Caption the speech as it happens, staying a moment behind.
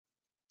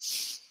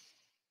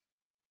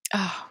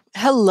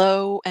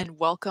Hello and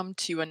welcome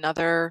to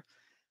another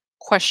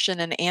question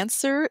and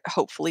answer.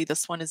 Hopefully,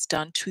 this one is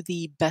done to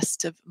the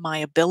best of my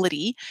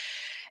ability.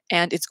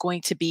 And it's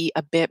going to be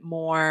a bit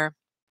more,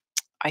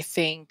 I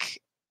think,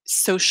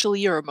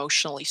 socially or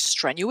emotionally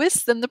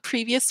strenuous than the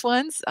previous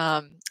ones.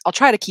 I'll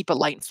try to keep it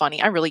light and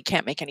funny. I really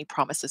can't make any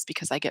promises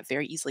because I get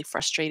very easily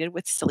frustrated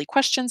with silly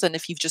questions. And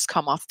if you've just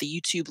come off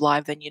the YouTube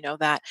live, then you know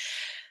that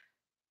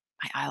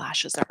my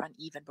eyelashes are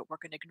uneven, but we're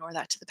going to ignore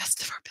that to the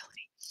best of our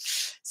ability.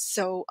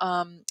 So,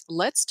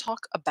 let's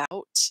talk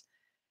about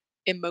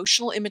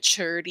emotional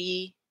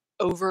immaturity,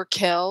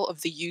 overkill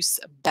of the use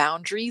of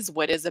boundaries.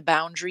 What is a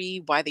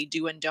boundary? Why they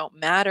do and don't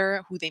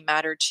matter, who they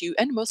matter to,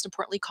 and most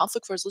importantly,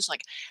 conflict resolution,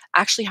 like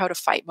actually how to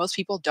fight. Most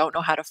people don't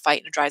know how to fight,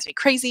 and it drives me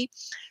crazy.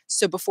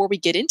 So, before we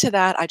get into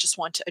that, I just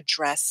want to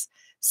address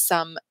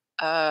some.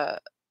 Uh,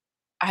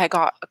 I had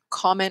got a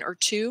comment or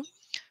two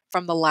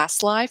from the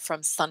last live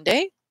from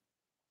Sunday,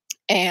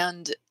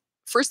 and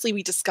firstly,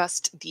 we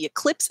discussed the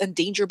eclipse and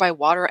danger by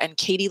water. And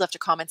Katie left a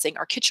comment saying,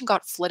 "Our kitchen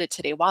got flooded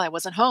today while I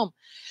wasn't home."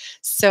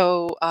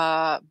 So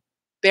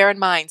bear in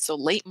mind, so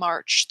late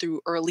March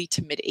through early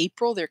to mid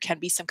April, there can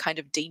be some kind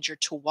of danger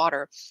to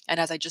water. And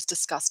as I just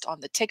discussed on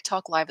the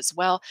TikTok live as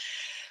well,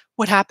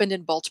 what happened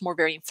in Baltimore,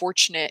 very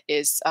unfortunate,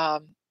 is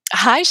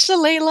hi,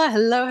 Shalala.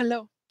 Hello,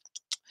 hello.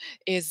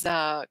 Is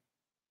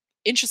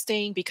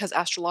interesting because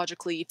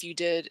astrologically, if you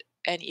did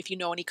and if you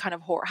know any kind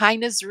of horror, hi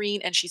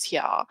Nazreen, and she's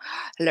here,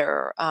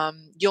 hello,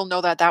 you'll know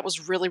that that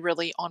was really,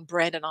 really on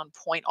brand and on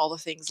point. All the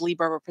things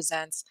Libra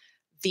represents,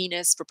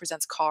 Venus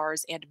represents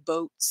cars and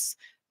boats,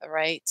 all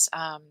right?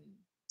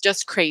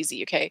 Just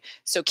crazy. Okay,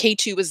 so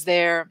K2 was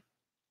there.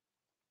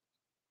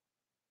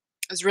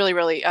 It was really,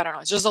 really, I don't know.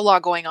 It's just a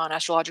lot going on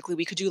astrologically.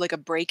 We could do like a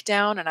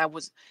breakdown, and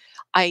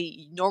I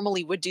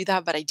normally would do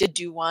that, but I did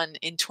do one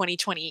in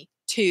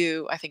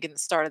 2022, I think in the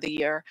start of the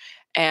year,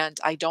 and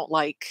I don't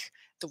like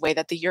the way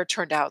that the year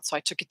turned out, so I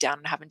took it down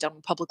and haven't done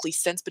one publicly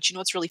since. But you know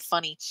what's really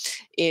funny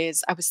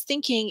is I was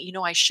thinking,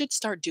 I should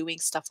start doing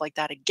stuff like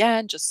that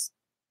again, just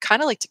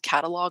kind of like to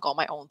catalog all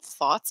my own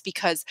thoughts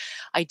because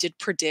I did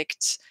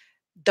predict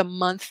the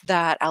month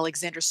that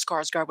Alexander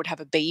Skarsgård would have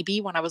a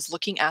baby. When I was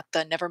looking at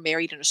the Never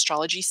Married in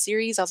Astrology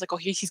series, I was like, "Oh,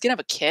 he's gonna have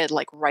a kid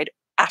like right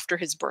after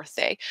his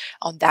birthday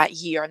on that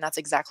year," and that's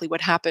exactly what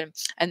happened.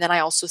 And then I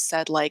also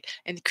said, like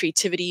in the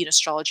Creativity and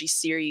Astrology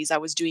series, I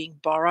was doing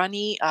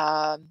Barani,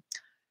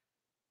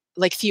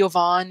 like Theo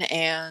Vaughn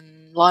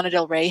and Lana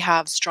Del Rey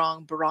have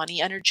strong Barani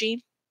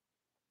energy.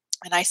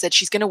 And I said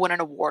she's going to win an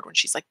award when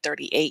she's like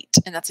 38.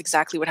 And that's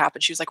exactly what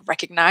happened. She was like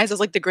recognized as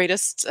like the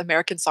greatest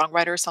American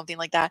songwriter or something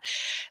like that.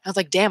 I was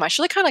like, damn, I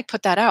should like kind of like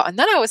put that out. And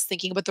then I was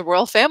thinking about the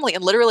royal family.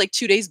 And literally like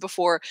 2 days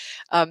before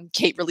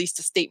Kate released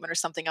a statement or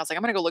something, I was like,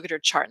 I'm going to go look at her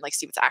chart and like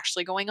see what's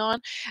actually going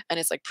on. And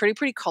it's like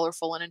pretty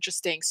colorful and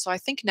interesting. So I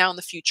think now in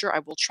the future, I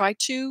will try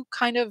to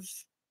kind of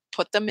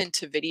put them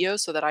into video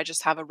so that I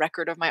just have a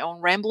record of my own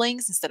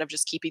ramblings instead of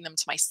just keeping them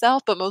to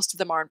myself. But most of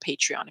them are on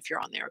Patreon if you're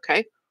on there.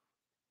 Okay.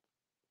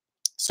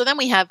 So then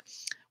we have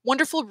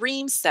wonderful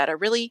Reem said,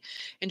 I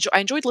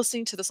enjoyed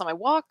listening to this on my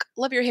walk.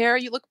 Love your hair.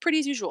 You look pretty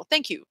as usual.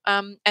 Thank you.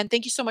 And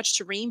thank you so much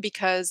to Reem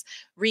because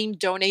Reem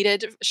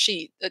donated.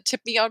 She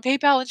tipped me on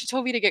PayPal and she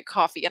told me to get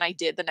coffee. And I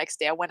did the next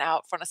day. I went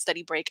out for a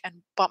study break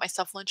and bought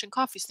myself lunch and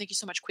coffee. So thank you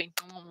so much, Queen.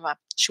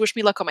 She wished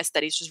me luck on my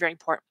studies, which is very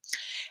important.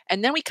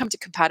 And then we come to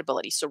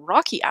compatibility. So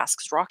Rocky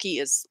asks, Rocky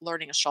is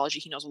learning astrology.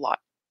 He knows a lot.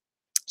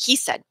 He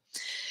said,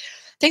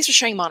 thanks for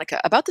sharing,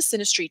 Monica. About the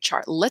synastry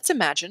chart, let's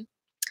imagine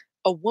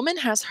a woman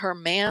has her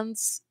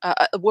Mars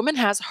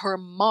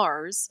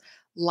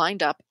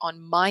lined up on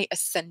my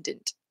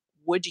ascendant.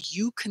 Would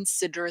you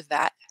consider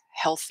that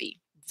healthy?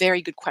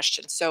 Very good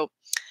question. So,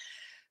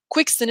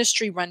 quick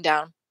synastry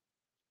rundown.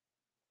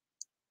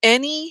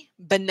 Any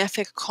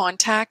benefic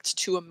contact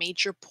to a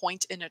major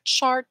point in a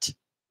chart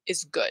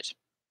is good,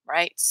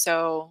 right?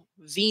 So,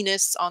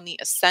 Venus on the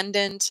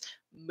ascendant,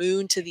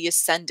 Moon to the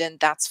ascendant,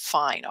 that's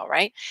fine, all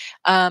right?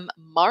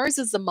 Mars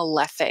is a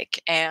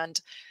malefic, and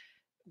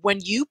when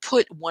you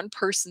put one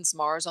person's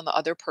Mars on the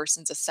other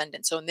person's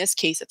ascendant, so in this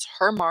case, it's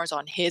her Mars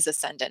on his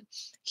ascendant,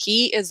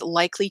 he is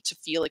likely to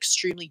feel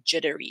extremely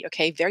jittery,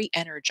 okay, very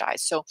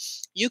energized. So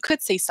you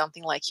could say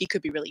something like he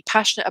could be really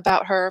passionate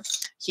about her,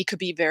 he could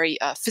be very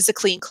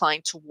physically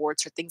inclined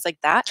towards her, things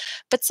like that.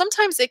 But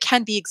sometimes it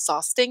can be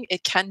exhausting,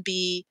 it can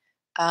be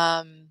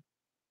um,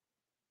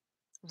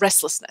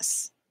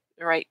 restlessness,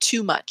 right?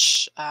 Too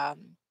much,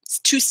 it's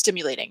too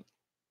stimulating,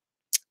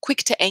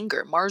 quick to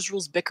anger. Mars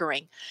rules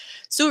bickering.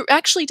 So it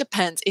actually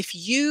depends. If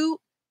you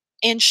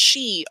and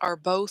she are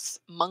both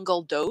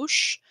Mangal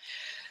dosh,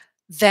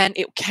 then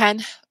it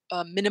can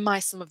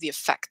minimize some of the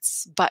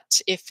effects.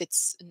 But if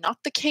it's not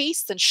the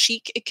case, then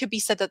it could be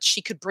said that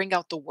she could bring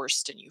out the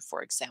worst in you,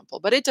 for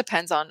example. But it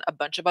depends on a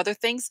bunch of other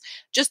things.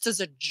 Just as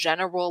a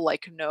general,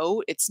 like,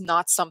 no, it's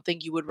not something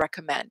you would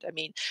recommend. I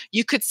mean,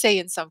 you could say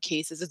in some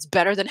cases it's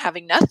better than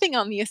having nothing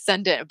on the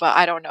ascendant, but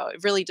I don't know.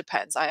 It really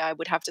depends. I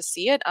would have to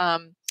see it.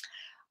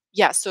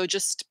 Yeah, so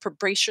just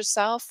brace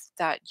yourself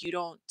that you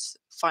don't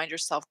find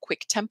yourself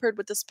quick tempered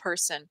with this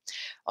person.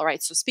 All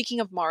right, so speaking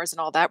of Mars and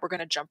all that, we're going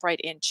to jump right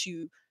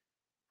into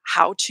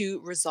how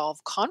to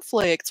resolve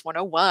conflicts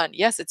 101.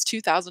 Yes, it's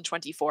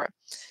 2024.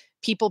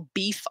 People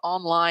beef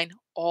online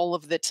all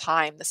of the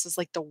time. This is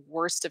like the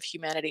worst of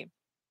humanity.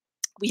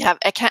 We have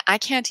I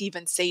can't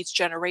even say it's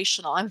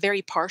generational. I'm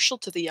very partial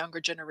to the younger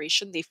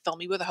generation. They fill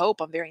me with hope.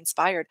 I'm very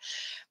inspired.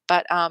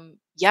 But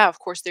yeah, of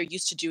course they're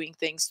used to doing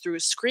things through a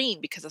screen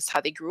because that's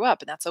how they grew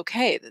up, and that's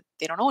okay.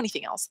 They don't know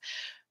anything else.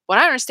 What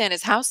I understand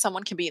is how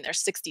someone can be in their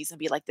 60s and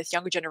be like this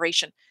younger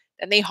generation,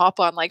 and they hop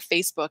on like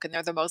Facebook and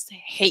they're the most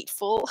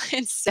hateful,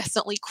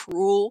 incessantly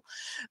cruel,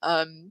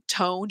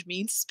 toned,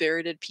 mean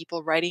spirited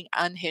people writing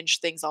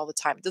unhinged things all the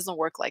time. It doesn't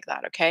work like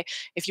that. Okay.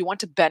 If you want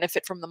to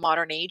benefit from the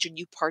modern age and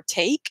you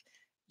partake,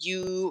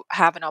 you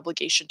have an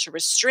obligation to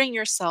restrain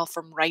yourself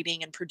from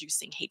writing and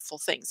producing hateful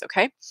things.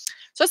 Okay.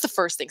 So that's the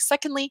first thing.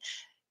 Secondly,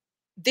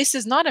 this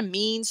is not a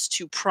means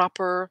to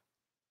proper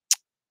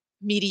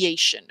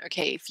mediation.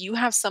 Okay. If you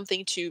have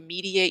something to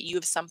mediate, you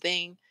have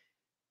something,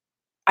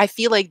 I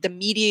feel like the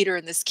mediator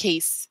in this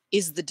case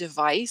is the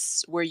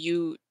device where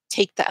you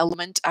take the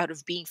element out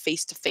of being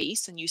face to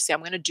face and you say,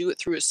 I'm going to do it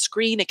through a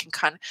screen. It can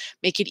kind of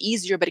make it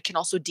easier, but it can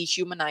also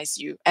dehumanize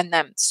you and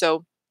them.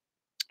 So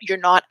you're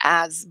not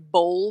as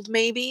bold,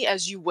 maybe,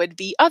 as you would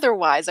be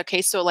otherwise.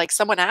 Okay. So, like,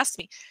 someone asked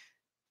me,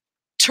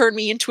 turn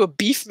me into a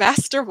beef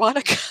master,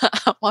 Monica.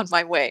 I'm on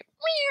my way.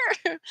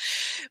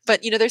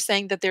 But, they're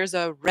saying that there's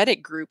a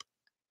Reddit group,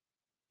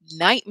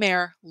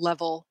 nightmare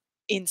level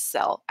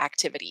incel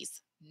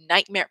activities.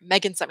 Nightmare.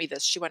 Megan sent me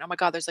this. She went, oh my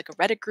God, there's like a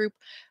Reddit group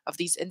of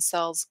these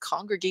incels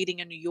congregating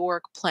in New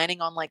York,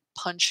 planning on like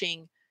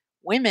punching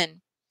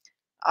women.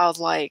 I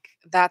was like,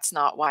 that's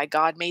not why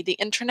God made the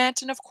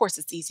internet. And of course,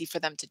 it's easy for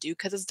them to do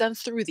because it's done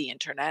through the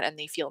internet and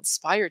they feel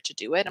inspired to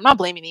do it. I'm not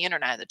blaming the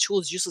internet. The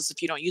tool is useless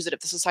if you don't use it. If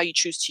this is how you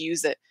choose to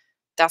use it,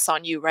 that's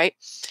on you, right?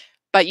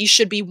 But you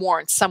should be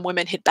warned. Some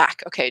women hit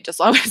back. Okay, just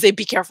long as they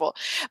be careful.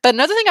 But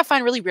another thing I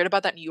find really weird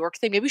about that New York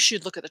thing, maybe we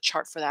should look at the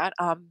chart for that,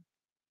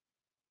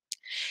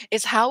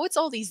 is how it's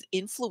all these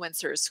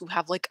influencers who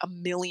have like a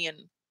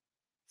million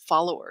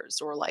followers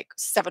or like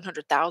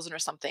 700,000 or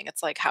something.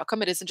 It's like, how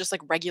come it isn't just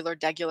like regular?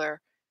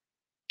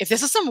 If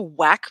this is some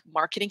whack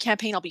marketing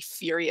campaign, I'll be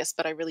furious,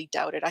 but I really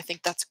doubt it. I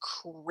think that's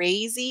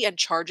crazy and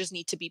charges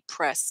need to be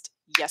pressed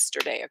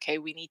yesterday. Okay.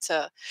 We need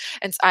to,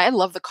 I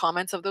love the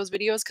comments of those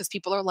videos because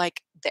people are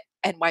like, the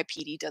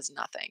NYPD does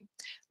nothing.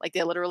 Like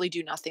they literally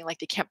do nothing. Like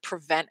they can't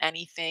prevent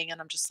anything. And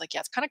I'm just like,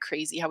 yeah, it's kind of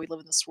crazy how we live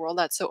in this world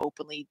that's so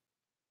openly,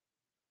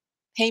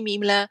 hey,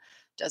 Mimla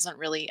doesn't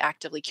really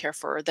actively care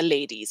for the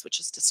ladies, which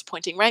is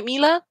disappointing, right,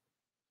 Mila?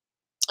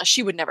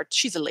 She would never,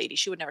 she's a lady.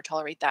 She would never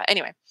tolerate that.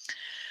 Anyway,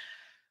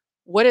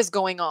 what is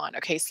going on?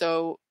 Okay,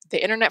 so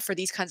the internet for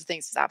these kinds of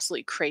things is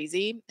absolutely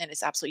crazy and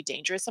it's absolutely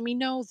dangerous. And we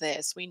know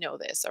this. We know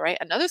this. All right.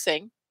 Another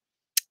thing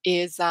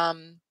is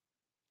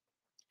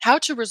how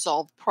to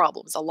resolve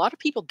problems. A lot of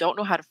people don't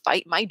know how to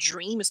fight. My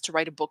dream is to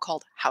write a book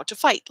called How to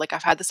Fight. Like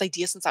I've had this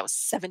idea since I was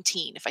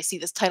 17. If I see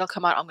this title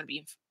come out, I'm going to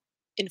be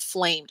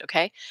inflamed.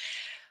 Okay.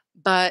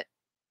 But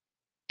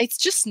it's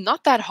just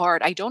not that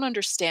hard. I don't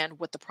understand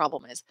what the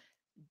problem is.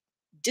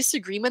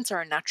 Disagreements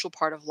are a natural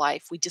part of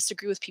life. We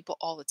disagree with people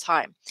all the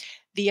time.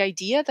 The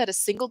idea that a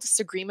single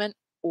disagreement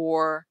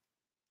or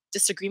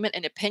disagreement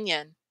in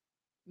opinion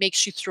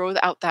makes you throw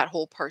out that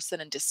whole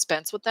person and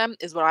dispense with them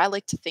is what I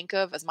like to think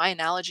of as my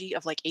analogy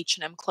of like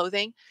H&M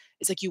clothing.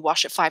 It's like you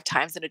wash it 5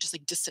 times and it just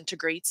like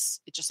disintegrates.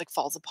 It just like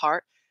falls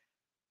apart.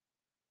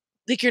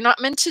 Like you're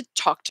not meant to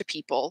talk to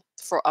people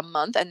for a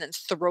month and then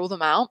throw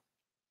them out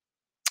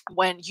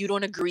when you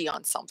don't agree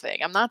on something.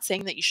 I'm not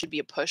saying that you should be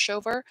a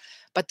pushover,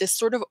 but this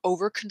sort of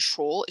over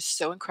control is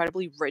so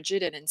incredibly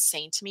rigid and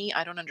insane to me.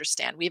 I don't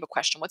understand. We have a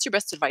question. What's your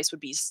best advice would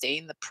be to stay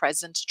in the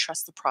present,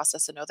 trust the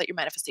process, and know that your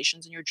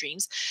manifestations and your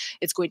dreams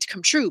it's going to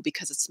come true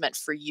because it's meant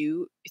for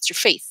you. It's your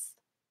faith.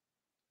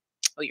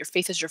 Oh, your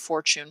faith is your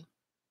fortune.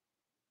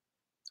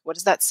 What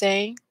is that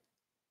saying?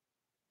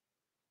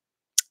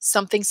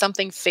 Something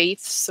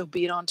faith, so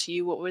be it unto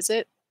you. What was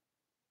it?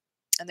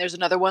 And there's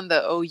another one,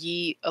 the O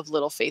ye of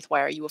little faith,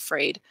 why are you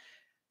afraid?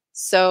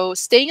 So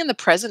staying in the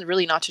present,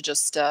 really not to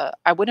just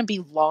I wouldn't be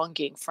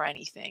longing for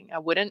anything. I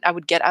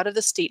would get out of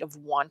the state of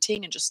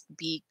wanting and just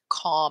be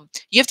calm.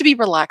 You have to be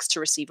relaxed to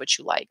receive what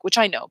you like, which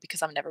I know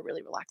because I'm never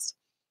really relaxed.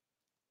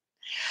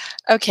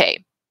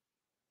 Okay.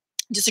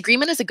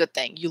 Disagreement is a good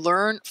thing. You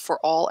learn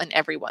for all and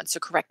everyone. So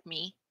correct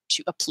me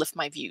to uplift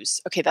my views.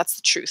 Okay, that's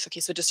the truth.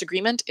 Okay, so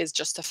disagreement is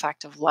just a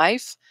fact of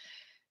life.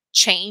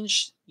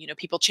 Change,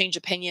 people change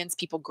opinions,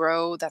 people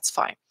grow, that's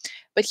fine.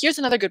 But here's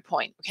another good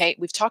point, okay?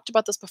 We've talked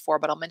about this before,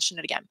 but I'll mention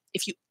it again.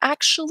 If you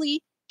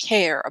actually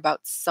care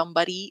about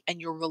somebody and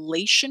your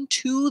relation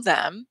to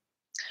them,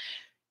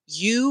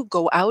 you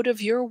go out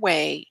of your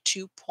way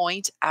to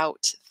point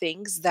out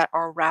things that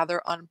are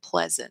rather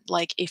unpleasant.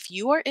 Like if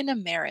you are in a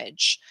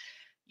marriage,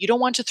 you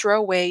don't want to throw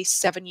away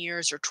 7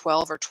 years or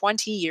 12 or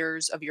 20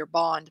 years of your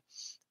bond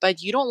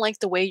but you don't like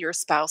the way your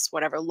spouse,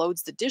 whatever,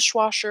 loads the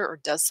dishwasher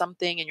or does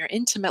something in your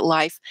intimate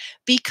life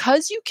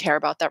because you care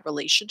about that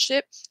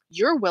relationship,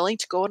 you're willing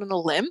to go out on a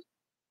limb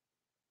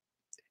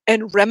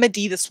and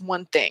remedy this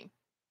one thing.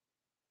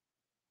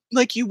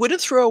 Like you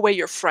wouldn't throw away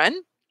your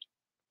friend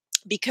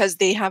because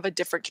they have a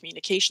different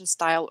communication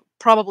style.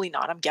 Probably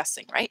not, I'm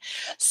guessing, right?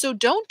 So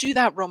don't do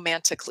that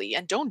romantically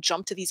and don't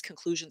jump to these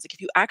conclusions. Like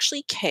if you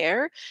actually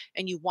care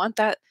and you want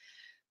that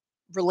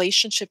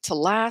relationship to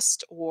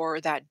last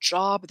or that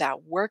job,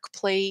 that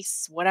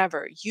workplace,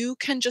 whatever, you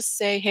can just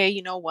say, hey,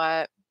 you know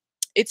what?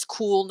 It's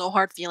cool, no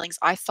hard feelings.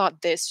 I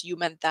thought this, you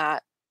meant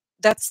that.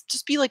 That's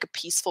just be like a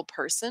peaceful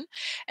person.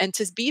 And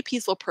to be a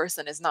peaceful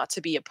person is not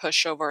to be a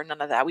pushover, none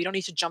of that. We don't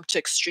need to jump to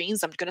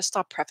extremes. I'm going to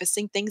stop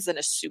prefacing things and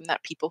assume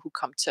that people who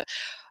come to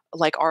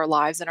like our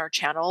lives and our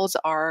channels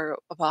are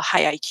of a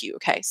high IQ.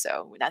 Okay.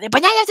 So,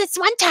 but now it's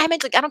one time.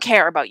 It's like, I don't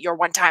care about your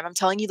one time. I'm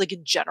telling you, like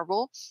in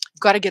general, you've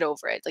got to get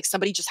over it. Like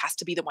somebody just has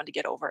to be the one to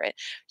get over it.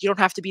 You don't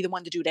have to be the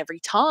one to do it every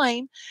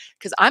time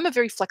because I'm a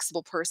very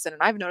flexible person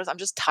and I've noticed I'm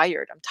just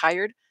tired. I'm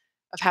tired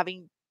of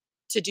having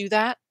to do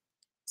that.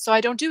 So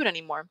I don't do it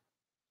anymore.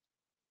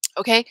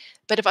 Okay.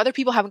 But if other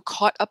people haven't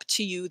caught up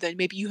to you, then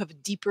maybe you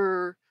have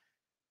deeper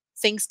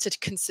things to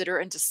consider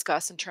and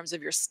discuss in terms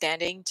of your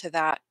standing to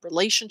that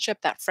relationship,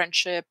 that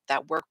friendship,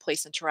 that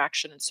workplace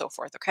interaction, and so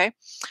forth. Okay.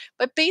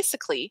 But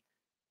basically,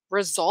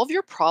 resolve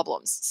your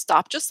problems.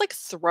 Stop just like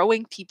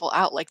throwing people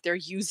out like they're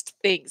used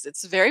things.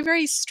 It's very,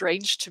 very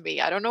strange to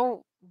me. I don't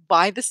know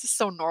why this is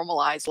so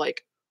normalized.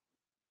 Like,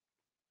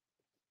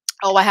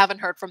 oh, I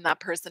haven't heard from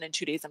that person in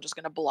 2 days. I'm just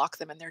going to block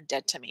them and they're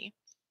dead to me.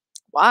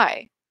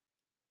 Why?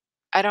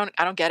 I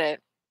don't get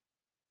it.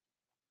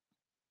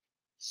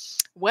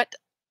 What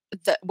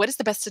what is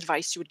the best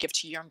advice you would give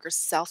to your younger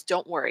self?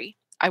 Don't worry.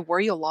 I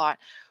worry a lot.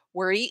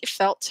 Worry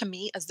felt to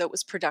me as though it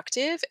was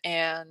productive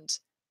and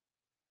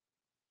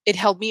it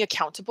held me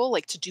accountable,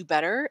 like to do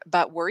better.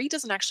 But worry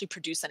doesn't actually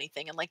produce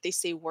anything. And like they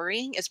say,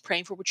 worrying is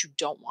praying for what you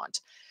don't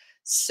want.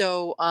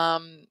 So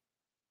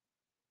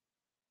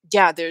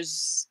yeah,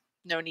 there's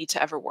no need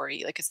to ever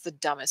worry. Like it's the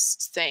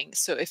dumbest thing.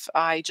 So if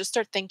I just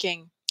start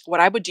thinking, what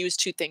I would do is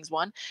two things.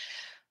 One,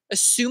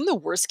 assume the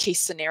worst case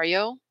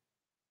scenario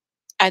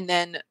and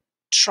then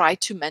try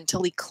to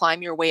mentally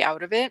climb your way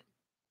out of it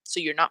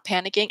so you're not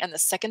panicking. And the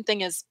second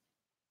thing is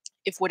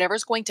if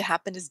whatever's going to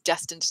happen is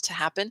destined to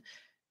happen,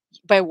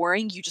 by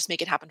worrying, you just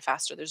make it happen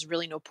faster. There's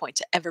really no point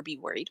to ever be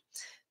worried.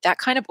 That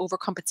kind of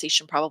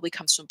overcompensation probably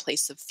comes from a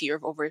place of fear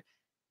of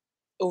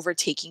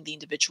overtaking the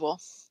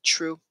individual.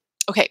 True.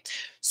 Okay.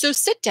 So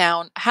sit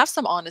down, have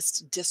some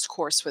honest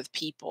discourse with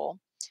people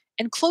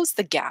and close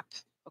the gap.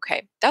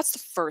 Okay. That's the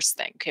first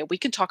thing. Okay. We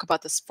can talk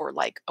about this for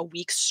like a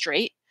week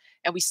straight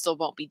and we still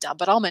won't be done,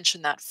 but I'll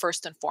mention that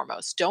first and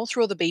foremost. Don't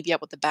throw the baby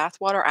out with the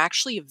bathwater.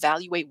 Actually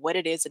evaluate what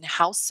it is and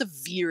how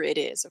severe it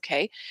is.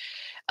 Okay.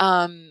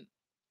 Um,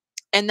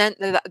 and then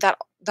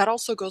that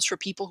also goes for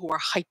people who are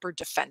hyper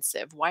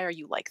defensive. Why are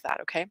you like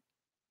that? Okay.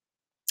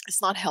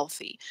 It's not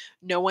healthy.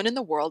 No one in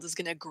the world is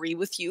going to agree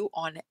with you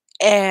on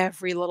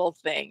every little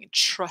thing.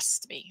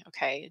 Trust me,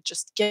 okay?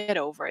 Just get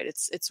over it.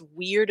 It's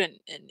weird and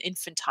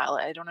infantile.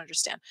 I don't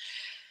understand.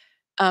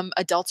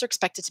 Adults are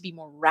expected to be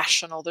more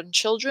rational than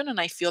children, and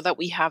I feel that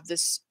we have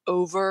this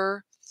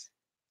over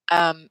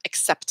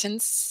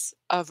acceptance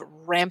of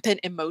rampant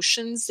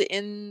emotions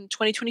in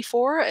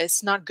 2024.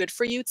 It's not good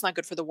for you. It's not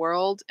good for the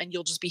world, and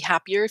you'll just be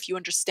happier if you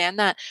understand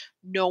that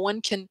no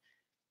one can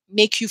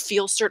make you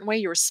feel a certain way.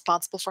 You're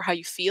responsible for how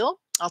you feel.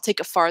 I'll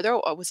take it farther.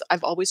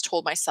 I've always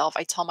told myself,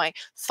 I tell my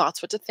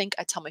thoughts what to think,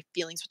 I tell my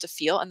feelings what to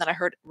feel. And then I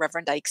heard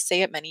Reverend Ike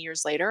say it many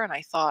years later, and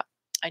I thought,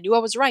 I knew I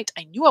was right.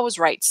 I knew I was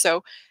right.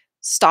 So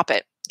stop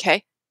it.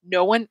 Okay.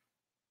 No one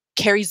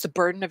carries the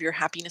burden of your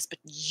happiness but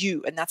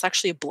you. And that's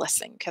actually a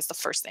blessing. That's the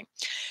first thing.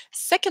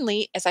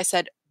 Secondly, as I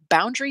said,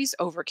 boundaries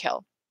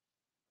overkill.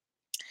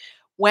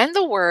 When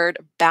the word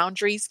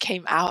boundaries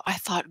came out, I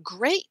thought,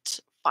 great.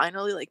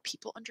 Finally, like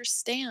people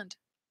understand.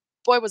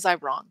 Boy, was I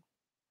wrong.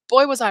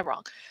 Boy, was I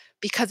wrong,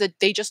 because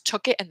they just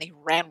took it and they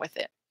ran with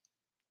it.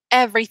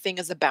 Everything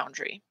is a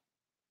boundary.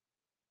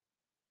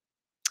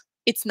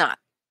 It's not.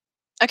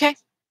 Okay?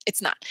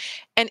 It's not.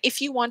 And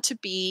if you want to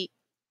be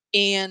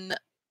in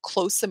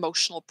close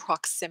emotional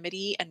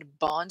proximity and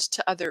bond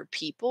to other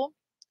people,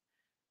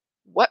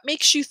 what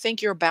makes you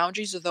think your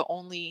boundaries are the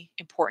only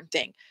important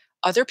thing?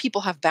 Other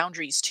people have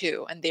boundaries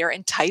too, and they're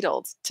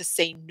entitled to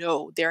say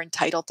no. They're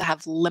entitled to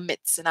have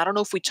limits. And I don't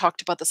know if we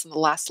talked about this in the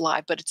last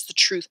live, but it's the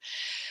truth.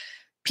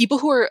 People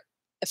who are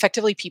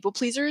effectively people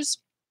pleasers,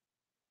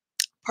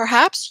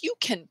 perhaps you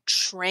can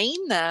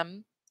train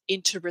them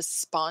into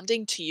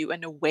responding to you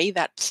in a way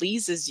that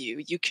pleases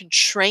you. You can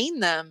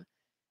train them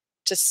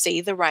to say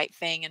the right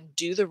thing and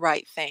do the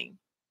right thing.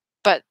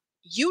 But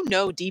you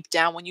know deep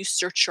down when you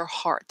search your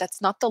heart,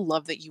 that's not the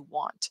love that you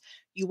want.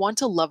 You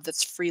want a love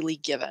that's freely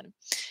given.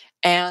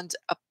 And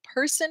a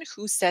person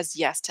who says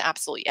yes to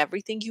absolutely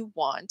everything you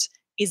want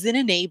is an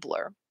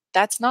enabler.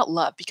 That's not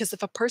love because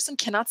if a person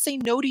cannot say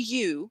no to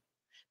you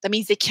That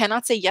means they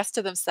cannot say yes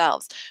to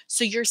themselves.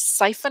 So you're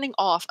siphoning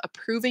off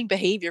approving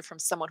behavior from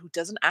someone who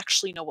doesn't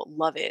actually know what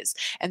love is.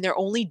 And they're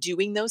only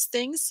doing those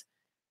things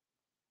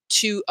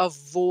to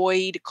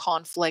avoid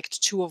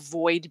conflict, to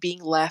avoid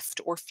being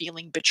left or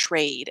feeling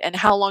betrayed. And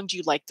how long do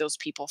you like those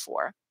people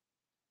for?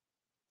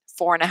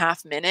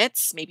 4.5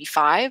 minutes, maybe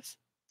 5?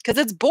 Because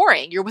it's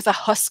boring. You're with a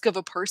husk of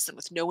a person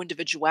with no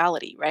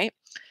individuality, right?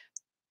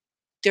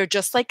 They're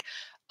just like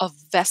a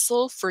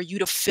vessel for you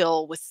to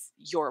fill with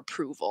your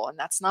approval. And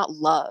that's not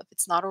love.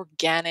 It's not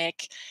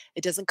organic.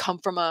 It doesn't come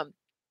from a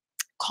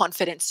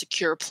confident,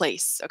 secure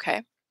place.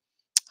 Okay.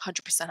 100%,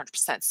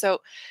 100%. So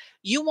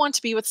you want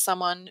to be with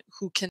someone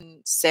who can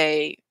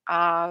say,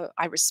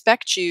 I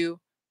respect you,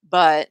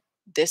 but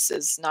this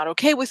is not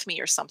okay with me,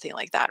 or something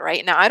like that,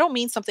 right? Now, I don't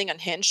mean something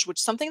unhinged,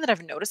 which something that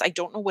I've noticed, I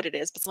don't know what it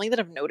is, but something that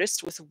I've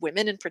noticed with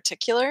women in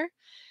particular,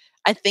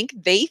 I think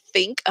they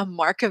think a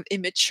mark of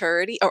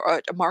immaturity,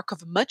 or a mark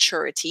of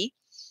maturity,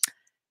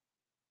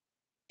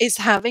 is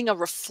having a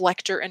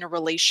reflector in a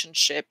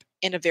relationship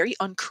in a very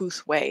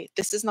uncouth way.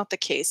 This is not the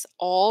case.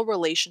 All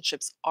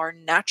relationships are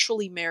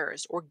naturally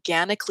mirrors.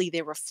 Organically,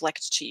 they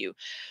reflect to you.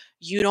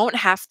 You don't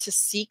have to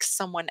seek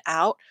someone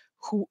out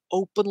who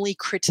openly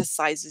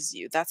criticizes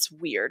you. That's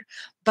weird.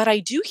 But I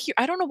do hear,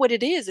 I don't know what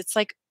it is. It's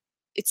like,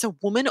 it's a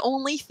woman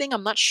only thing.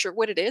 I'm not sure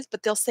what it is,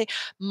 but they'll say,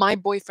 my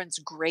boyfriend's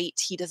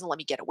great. He doesn't let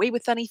me get away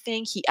with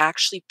anything. He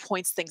actually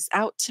points things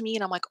out to me.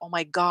 And I'm like, oh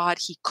my God,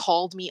 he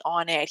called me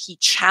on it. He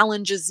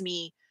challenges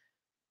me.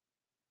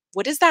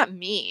 What does that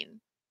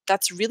mean?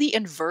 That's really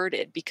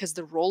inverted, because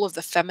the role of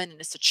the feminine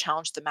is to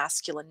challenge the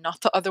masculine,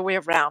 not the other way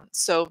around.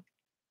 So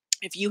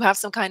if you have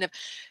some kind of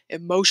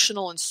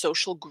emotional and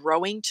social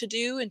growing to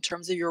do in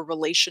terms of your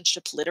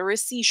relationship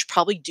literacy, you should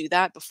probably do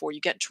that before you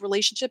get into a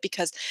relationship,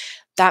 because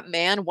that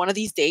man, one of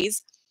these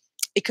days,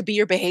 it could be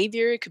your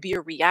behavior, it could be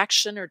your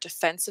reaction or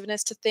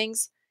defensiveness to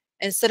things.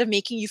 Instead of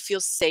making you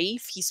feel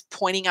safe, he's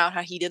pointing out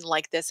how he didn't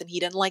like this and he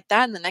didn't like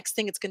that. And the next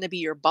thing, it's going to be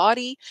your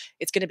body,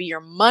 it's going to be your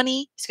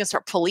money. He's going to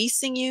start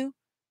policing you.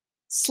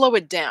 Slow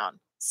it down.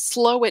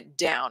 Slow it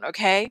down.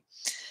 Okay.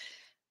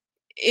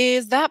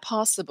 Is that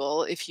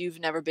possible if you've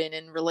never been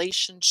in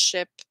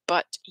relationship,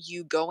 but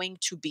you going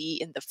to be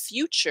in the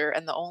future,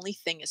 and the only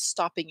thing is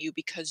stopping you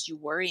because you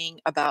worrying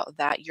about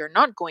that you're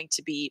not going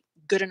to be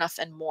good enough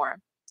and more?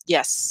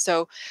 Yes.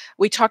 So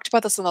we talked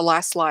about this in the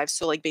last live.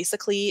 So like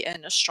basically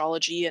in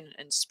astrology and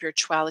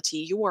spirituality,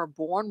 you are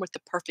born with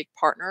the perfect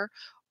partner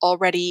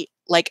already,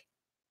 like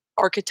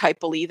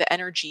archetypally, the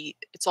energy,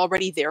 it's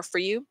already there for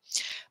you.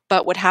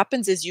 But what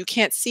happens is you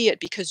can't see it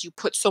because you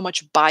put so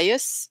much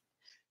bias.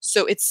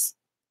 So it's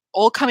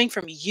all coming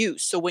from you.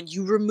 So when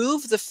you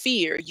remove the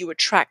fear, you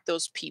attract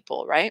those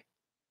people, right?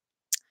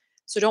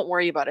 So don't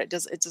worry about it.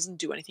 It doesn't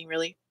do anything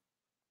really.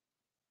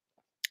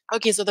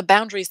 Okay, so the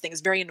boundaries thing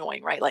is very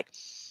annoying, right? Like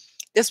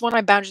this one,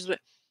 my boundaries with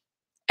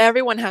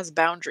everyone has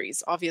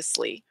boundaries,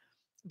 obviously.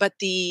 But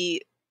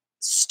the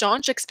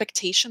staunch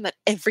expectation that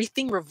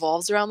everything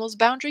revolves around those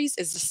boundaries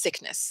is the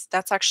sickness.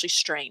 That's actually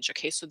strange.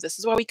 Okay, so this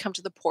is why we come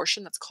to the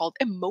portion that's called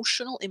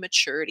emotional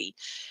immaturity.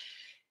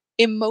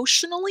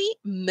 Emotionally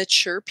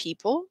mature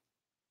people,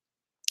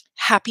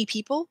 happy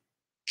people,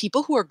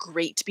 people who are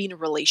great to be in a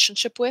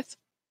relationship with,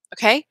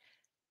 okay,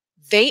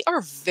 they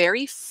are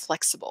very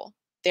flexible.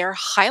 They're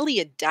highly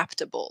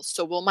adaptable.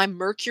 So, will my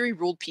Mercury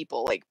ruled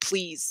people, like,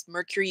 please,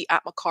 Mercury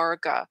at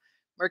Makaraka,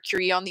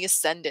 Mercury on the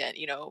ascendant,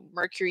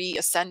 Mercury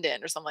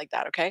ascendant or something like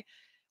that, okay?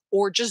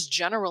 Or just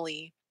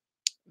generally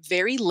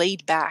very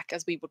laid back,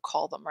 as we would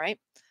call them, right?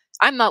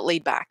 I'm not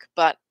laid back,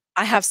 but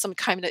I have some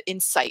kind of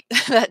insight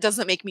that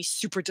doesn't make me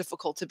super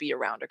difficult to be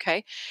around,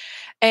 okay?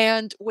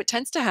 And what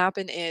tends to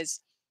happen is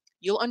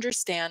you'll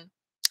understand.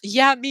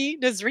 Yeah, me,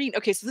 Nazreen.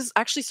 Okay, so this is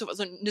actually, so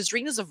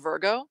Nazreen is a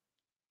Virgo.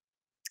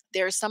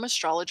 There are some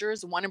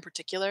astrologers, one in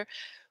particular,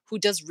 who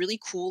does really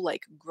cool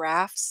like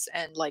graphs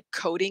and like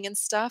coding and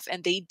stuff.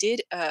 And they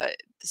did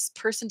this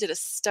person did a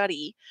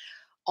study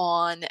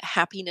on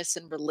happiness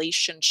in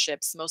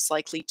relationships, most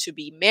likely to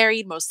be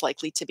married, most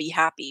likely to be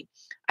happy.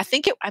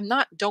 I'm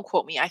not, don't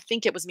quote me. I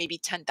think it was maybe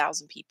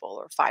 10,000 people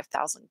or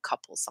 5,000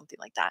 couples, something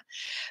like that.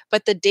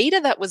 But the data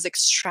that was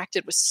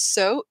extracted was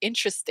so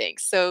interesting.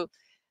 So,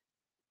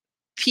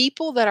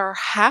 people that are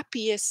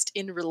happiest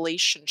in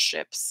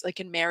relationships, like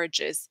in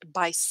marriages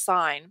by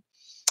sign,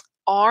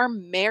 are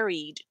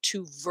married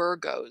to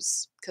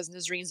Virgos, because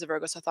Nazreen's a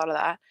Virgo, so I thought of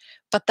that.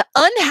 But the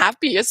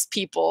unhappiest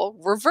people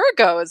were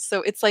Virgos.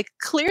 So it's like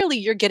clearly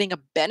you're getting a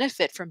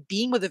benefit from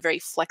being with a very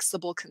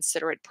flexible,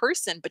 considerate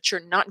person, but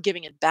you're not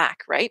giving it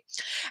back, right?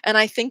 And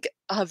I think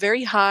a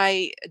very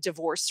high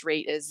divorce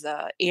rate is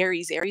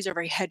Aries. Aries are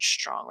very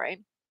headstrong, right?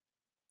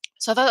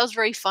 So I thought that was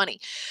very funny.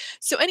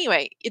 So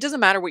anyway, it doesn't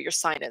matter what your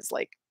sign is,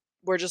 like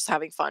we're just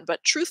having fun.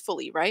 But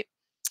truthfully, right?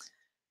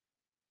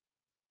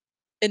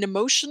 An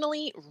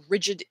emotionally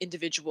rigid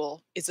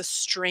individual is a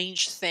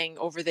strange thing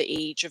over the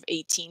age of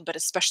 18, but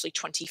especially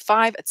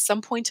 25. At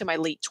some point in my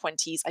late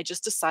 20s, I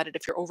just decided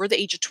if you're over the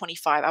age of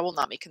 25, I will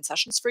not make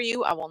concessions for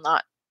you. I will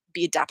not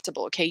be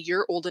adaptable. Okay.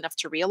 You're old enough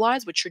to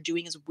realize what you're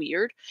doing is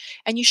weird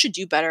and you should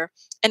do better.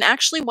 And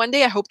actually, one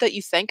day I hope that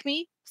you thank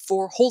me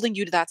for holding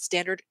you to that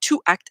standard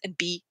to act and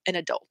be an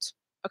adult.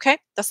 Okay.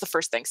 That's the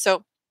first thing.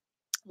 So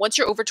once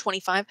you're over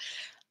 25,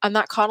 I'm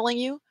not coddling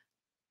you.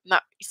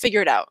 Not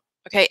figure it out.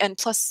 Okay. And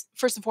plus,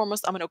 first and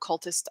foremost, I'm an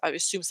occultist. I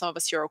assume some of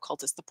us here are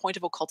occultists. The point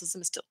of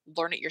occultism is to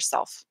learn it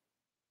yourself.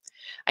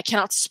 I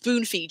cannot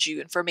spoon feed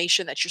you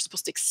information that you're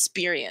supposed to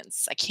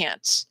experience. I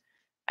can't.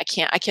 I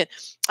can.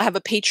 I have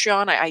a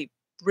Patreon. I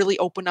really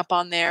open up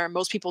on there.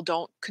 Most people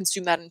don't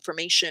consume that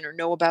information or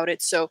know about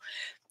it. So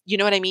you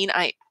know what I mean?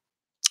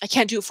 I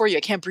can't do it for you.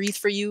 I can't breathe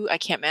for you. I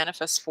can't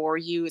manifest for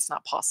you. It's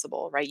not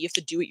possible, right? You have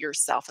to do it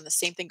yourself. And the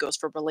same thing goes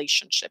for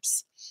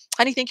relationships.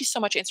 Honey, thank you so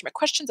much for answering my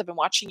questions. I've been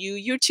watching you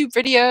YouTube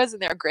videos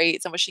and they're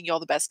great. So I'm wishing you all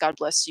the best. God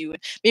bless you.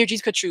 And may your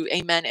dreams come true.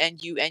 Amen.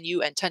 And you,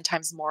 and 10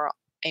 times more.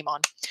 Amen.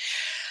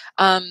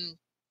 Um,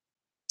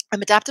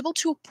 I'm adaptable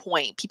to a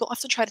point. People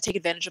often try to take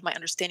advantage of my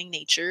understanding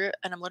nature,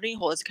 and I'm learning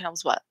whole as it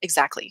comes what?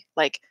 Exactly.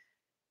 Like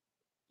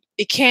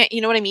it can't,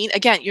 you know what I mean?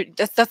 Again,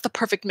 that's the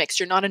perfect mix.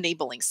 You're not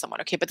enabling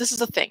someone, okay? But this is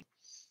the thing.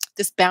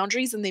 This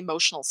boundaries and the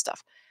emotional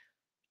stuff.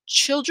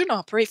 Children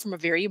operate from a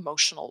very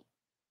emotional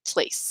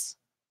place.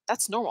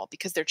 That's normal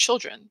because they're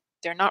children.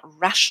 They're not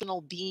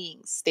rational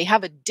beings. They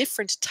have a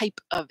different type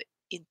of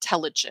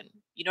intelligence.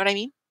 You know what I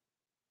mean?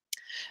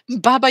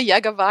 Baba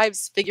Yaga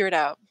vibes. Figure it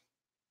out.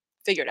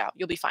 Figure it out.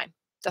 You'll be fine.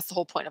 That's the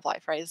whole point of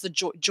life, right? It's the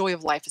joy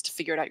of life is to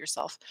figure it out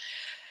yourself.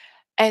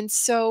 And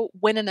so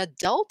when an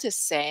adult is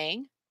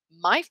saying,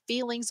 my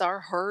feelings are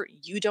hurt,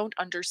 you don't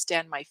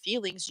understand my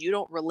feelings, you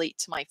don't relate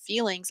to my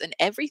feelings, and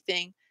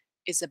everything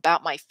is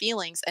about my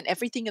feelings, and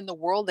everything in the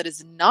world that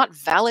is not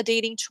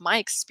validating to my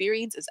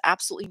experience is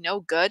absolutely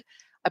no good.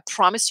 I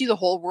promise you, the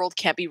whole world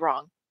can't be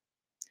wrong.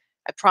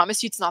 I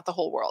promise you, it's not the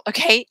whole world.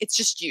 Okay. It's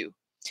just you.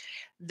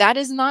 That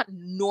is not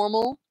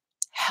normal,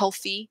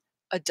 healthy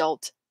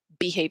adult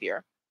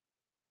behavior.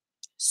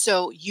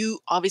 So you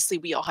obviously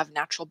we all have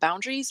natural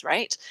boundaries,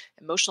 right?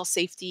 Emotional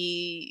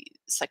safety,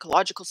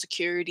 psychological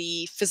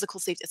security, physical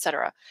safety,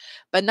 etc.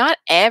 But not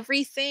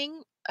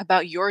everything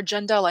about your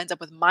agenda lines up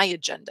with my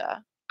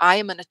agenda. I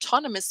am an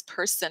autonomous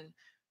person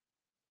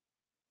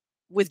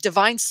with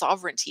divine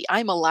sovereignty.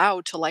 I'm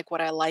allowed to like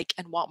what I like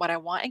and want what I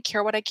want and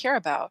care what I care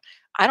about.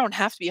 I don't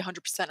have to be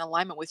 100% in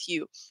alignment with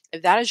you.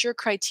 If that is your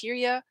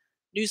criteria,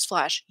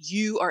 newsflash,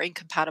 you are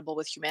incompatible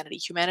with humanity.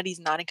 Humanity is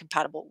not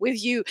incompatible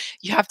with you.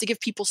 You have to give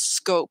people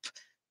scope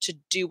to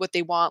do what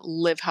they want,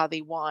 live how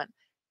they want,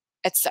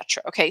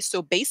 etc. Okay,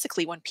 so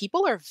basically, when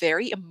people are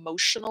very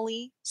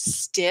emotionally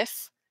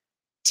stiff,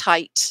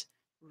 tight,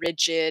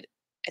 rigid,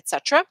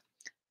 etc.,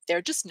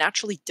 they're just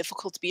naturally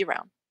difficult to be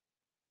around.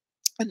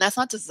 And that's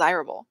not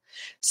desirable.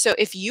 So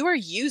if you are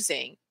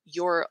using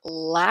your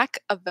lack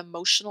of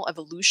emotional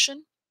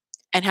evolution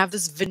and have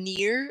this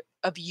veneer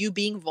of you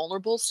being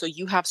vulnerable, so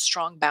you have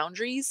strong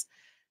boundaries,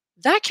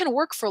 that can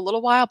work for a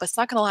little while, but it's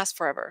not going to last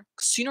forever.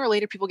 Sooner or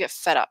later, people get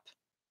fed up.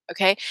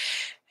 Okay.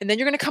 And then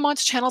you're going to come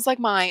onto channels like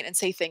mine and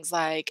say things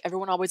like,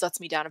 everyone always lets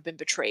me down. I've been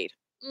betrayed.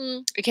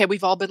 Okay.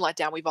 We've all been let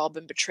down. We've all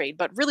been betrayed.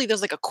 But really,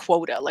 there's like a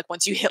quota. Like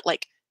once you hit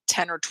like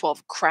 10 or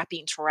 12 crappy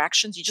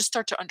interactions, you just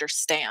start to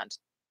understand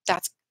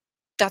that's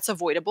that's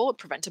avoidable and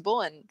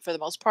preventable. And for the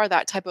most part,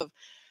 that type of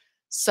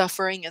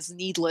suffering is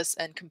needless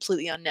and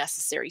completely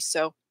unnecessary.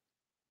 So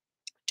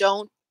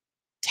don't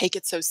take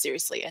it so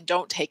seriously and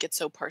don't take it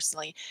so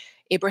personally.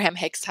 Abraham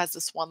Hicks has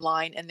this one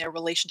line in their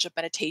relationship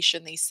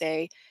meditation. They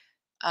say,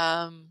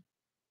 um,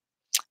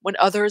 when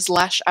others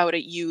lash out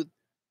at you,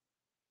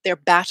 their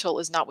battle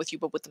is not with you,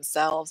 but with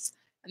themselves.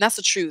 And that's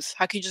the truth.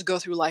 How can you just go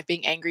through life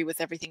being angry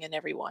with everything and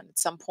everyone? At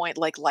some point,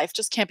 like life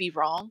just can't be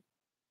wrong.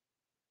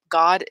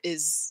 God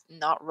is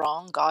not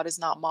wrong. God is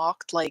not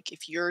mocked. Like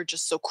if you're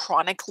just so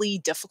chronically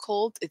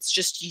difficult, it's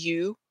just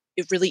you.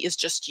 It really is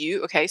just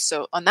you. Okay.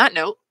 So on that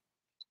note,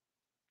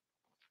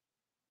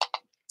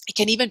 it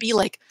can even be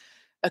like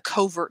a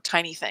covert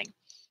tiny thing.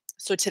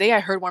 So today I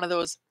heard one of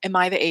those, am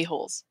I the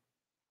a-holes?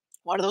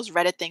 One of those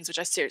Reddit things, which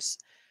I serious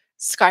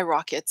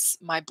skyrockets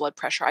my blood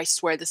pressure. I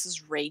swear this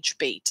is rage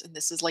bait and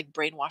this is like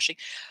brainwashing.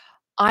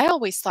 I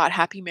always thought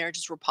happy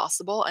marriages were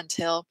possible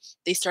until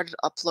they started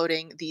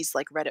uploading these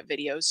like Reddit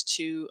videos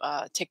to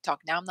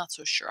TikTok. Now I'm not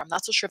so sure. I'm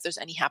not so sure if there's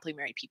any happily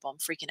married people. I'm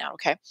freaking out.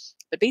 Okay,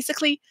 but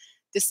basically,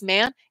 this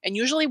man, and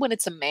usually when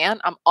it's a man,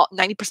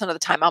 90% of the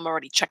time I'm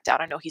already checked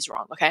out. I know he's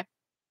wrong. Okay,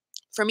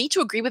 for me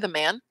to agree with a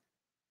man,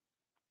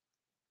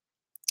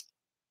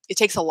 it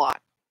takes a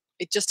lot.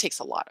 It just takes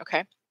a lot.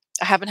 Okay,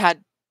 I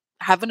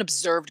haven't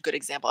observed good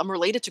example. I'm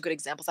related to good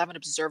examples. I haven't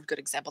observed good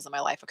examples in my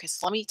life. Okay,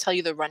 so let me tell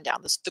you the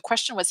rundown. The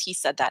question was, he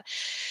said that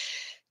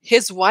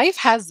his wife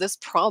has this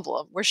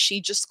problem where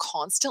she just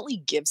constantly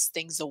gives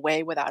things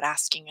away without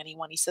asking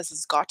anyone. He says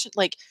it's gotten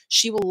like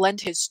she will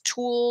lend his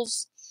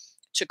tools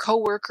to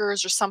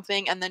coworkers or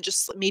something and then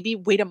just maybe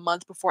wait a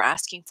month before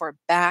asking for it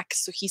back.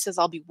 So he says,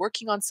 I'll be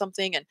working on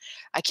something and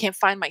I can't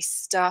find my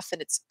stuff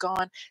and it's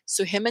gone.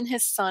 So him and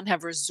his son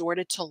have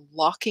resorted to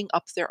locking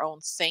up their own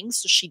things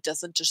so she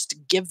doesn't just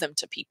give them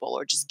to people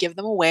or just give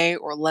them away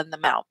or lend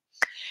them out.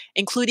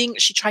 including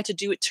she tried to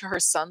do it to her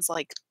son's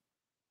like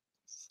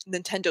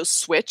Nintendo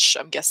Switch.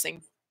 I'm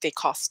guessing they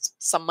cost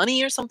some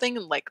money or something,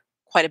 and like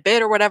quite a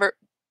bit or whatever.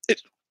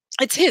 It,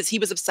 it's his. He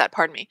was upset,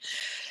 pardon me.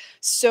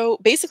 So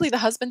basically, the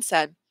husband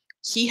said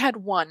he had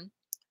won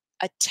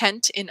a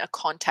tent in a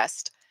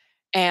contest.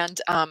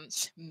 And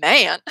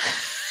man,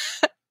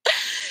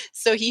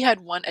 so he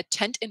had won a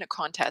tent in a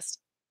contest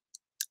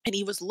and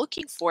he was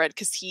looking for it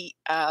because he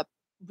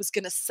was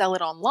going to sell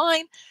it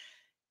online.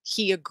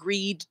 He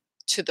agreed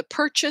to the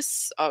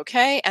purchase.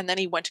 Okay. And then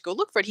he went to go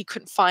look for it. He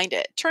couldn't find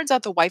it. Turns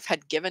out the wife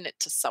had given it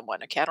to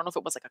someone. Okay. I don't know if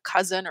it was like a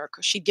cousin or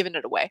she'd given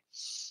it away.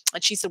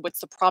 And she said, "What's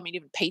the problem? You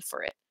didn't even pay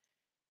for it."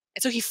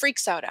 And so he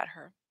freaks out at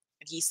her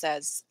and he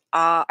says,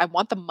 "I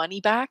want the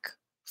money back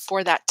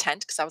for that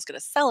tent because I was going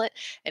to sell it.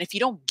 And if you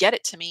don't get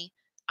it to me,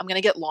 I'm going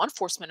to get law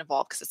enforcement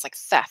involved because it's like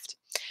theft."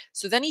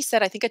 So then he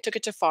said, "I think I took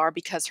it too far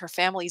because her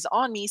family's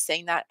on me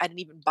saying that I didn't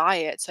even buy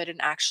it. So I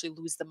didn't actually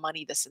lose the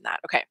money, this and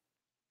that." Okay.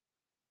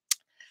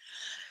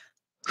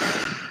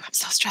 I'm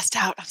so stressed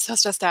out. I'm so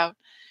stressed out.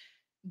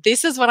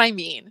 This is what I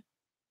mean.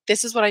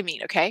 This is what I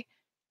mean. Okay.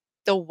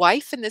 The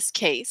wife in this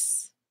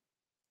case,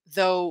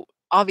 though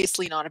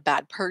obviously not a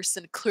bad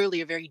person,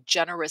 clearly a very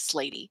generous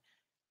lady,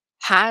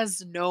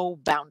 has no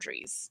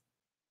boundaries.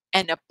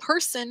 And a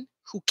person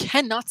who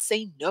cannot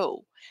say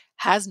no,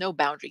 has no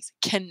boundaries,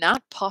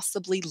 cannot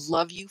possibly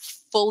love you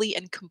fully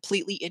and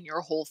completely in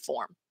your whole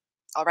form.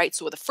 All right.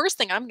 So the first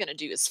thing I'm going to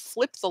do is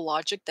flip the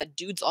logic that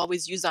dudes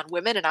always use on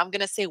women. And I'm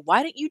going to say,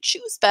 why didn't you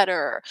choose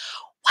better?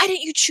 Why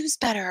didn't you choose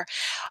better?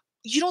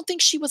 You don't think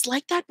she was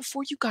like that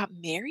before you got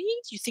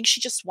married? You think she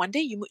just one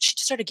day she just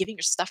started giving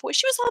your stuff away?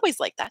 She was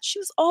always like that. She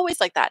was always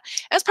like that.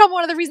 And that's probably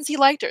one of the reasons he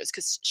liked her is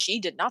because she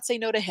did not say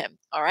no to him.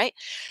 All right.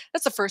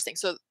 That's the first thing.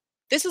 So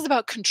this is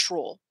about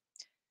control.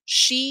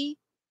 She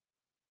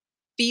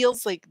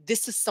feels like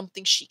this is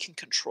something she can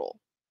control.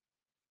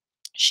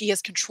 She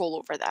has control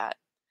over that.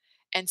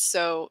 And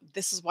so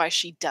this is why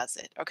she does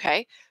it.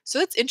 Okay. So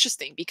that's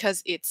interesting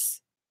because it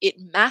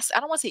masks, I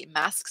don't want to say it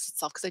masks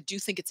itself because I do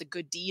think it's a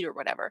good deed or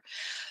whatever.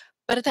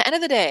 But at the end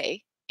of the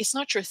day, it's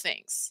not your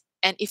things.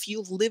 And if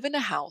you live in a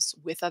house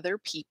with other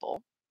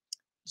people,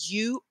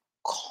 you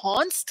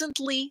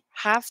constantly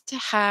have to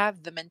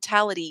have the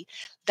mentality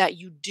that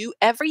you do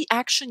every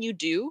action you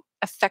do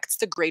affects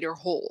the greater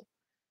whole.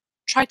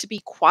 Try to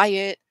be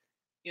quiet,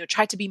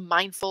 try to be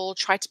mindful,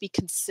 try to be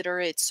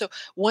considerate. So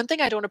one thing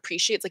I don't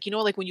appreciate is like,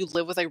 like when you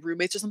live with like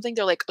roommates or something,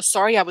 they're like, "Oh,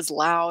 sorry, I was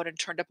loud and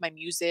turned up my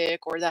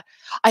music," or that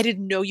 "I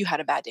didn't know you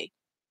had a bad day."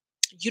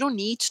 You don't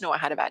need to know I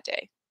had a bad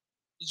day.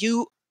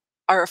 You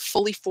are a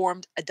fully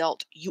formed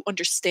adult. You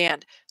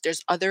understand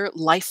there's other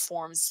life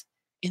forms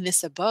in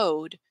this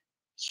abode.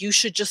 You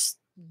should just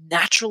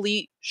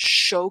naturally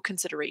show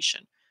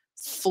consideration,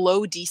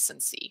 flow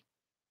decency,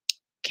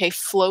 okay,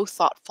 flow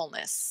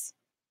thoughtfulness.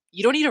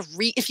 You don't need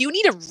if you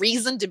need a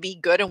reason to be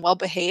good and well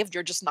behaved,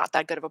 you're just not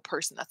that good of a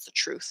person. That's the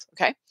truth.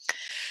 Okay.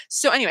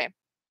 So anyway,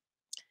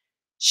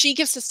 she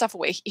gives his stuff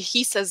away.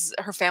 He says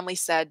her family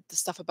said the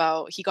stuff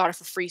about he got it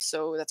for free,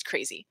 so that's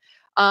crazy.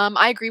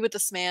 I agree with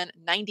this man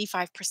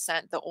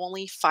 95%. The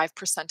only 5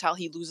 percentile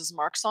he loses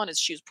marks on is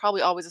she was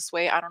probably always this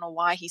way. I don't know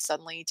why he's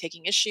suddenly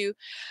taking issue.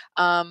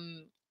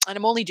 And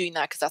I'm only doing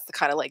that because that's the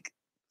kind of like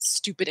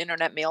stupid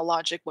internet male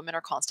logic women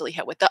are constantly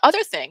hit with. The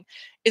other thing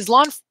is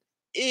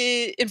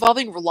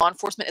involving law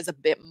enforcement is a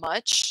bit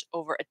much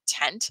over a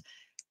tent.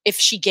 If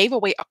she gave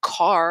away a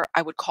car,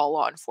 I would call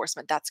law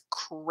enforcement. That's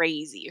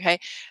crazy, okay?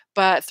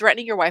 But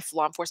threatening your wife,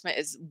 law enforcement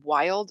is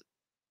wild.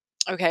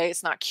 Okay,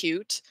 it's not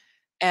cute.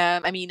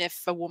 I mean,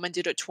 if a woman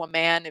did it to a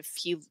man, if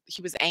he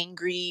was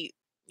angry,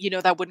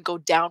 that wouldn't go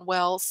down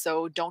well.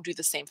 So don't do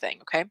the same thing,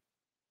 okay?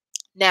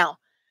 Now,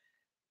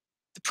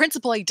 the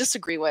principle I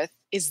disagree with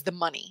is the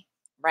money,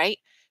 right?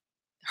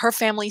 Her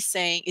family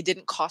saying it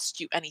didn't cost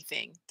you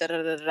anything. Da,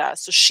 da, da, da, da.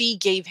 So she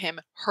gave him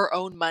her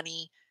own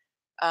money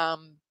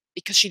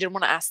because she didn't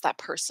want to ask that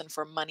person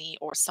for money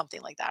or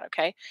something like that.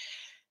 Okay.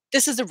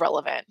 This is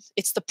irrelevant.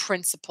 It's the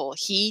principle.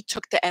 He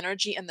took the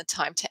energy and the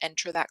time to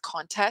enter that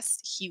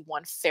contest. He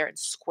won fair and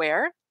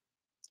square.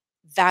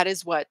 That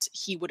is what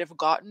he would have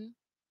gotten.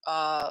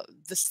 The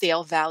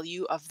sale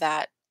value of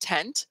that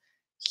tent.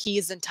 He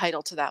is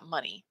entitled to that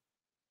money.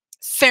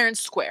 Fair and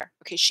square.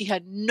 Okay. She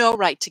had no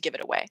right to give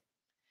it away.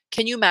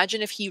 Can you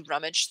imagine if he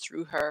rummaged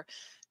through her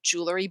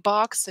jewelry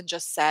box and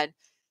just said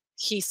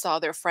he saw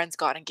their friends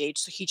got engaged,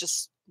 so he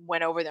just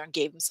went over there and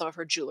gave them some of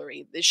her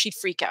jewelry? She'd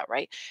freak out,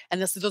 right?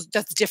 And that's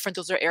different.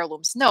 Those are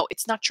heirlooms. No,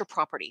 it's not your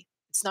property.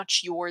 It's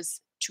not yours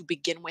to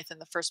begin with in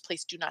the first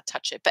place. Do not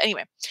touch it. But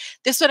anyway,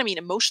 this is what I mean.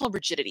 Emotional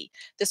rigidity.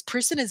 This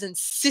person is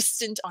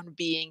insistent on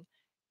being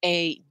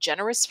a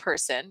generous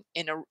person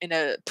in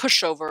a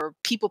pushover,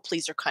 people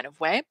pleaser kind of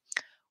way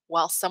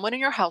while someone in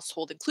your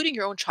household, including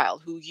your own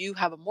child, who you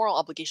have a moral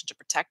obligation to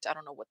protect, I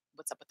don't know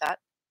what's up with that,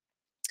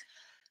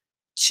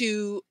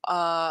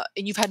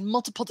 and you've had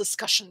multiple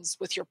discussions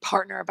with your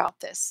partner about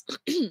this.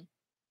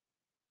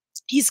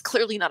 He's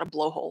clearly not a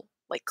blowhole,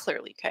 like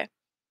clearly, okay?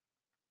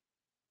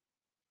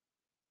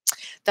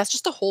 That's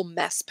just a whole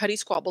mess. Petty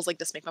squabbles like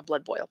this make my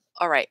blood boil.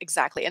 All right,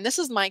 exactly. And this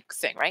is my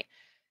thing, right?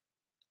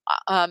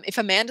 If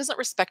a man doesn't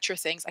respect your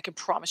things, I can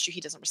promise you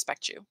he doesn't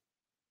respect you.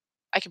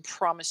 I can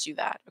promise you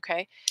that.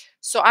 Okay.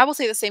 So I will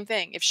say the same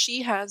thing. If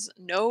she has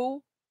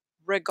no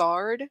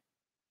regard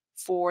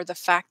for the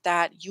fact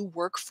that you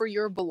work for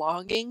your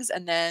belongings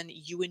and then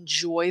you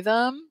enjoy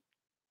them,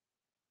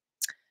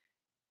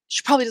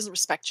 she probably doesn't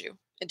respect you.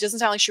 It doesn't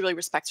sound like she really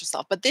respects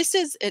herself, but this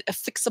is a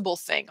fixable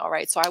thing. All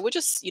right. So I would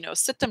just,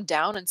 sit them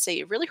down and say,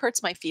 it really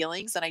hurts my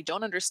feelings and I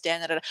don't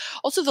understand that.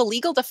 Also, the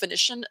legal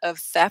definition of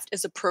theft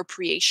is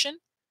appropriation.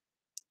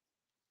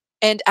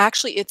 And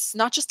actually, it's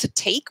not just to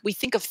take. We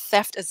think of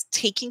theft as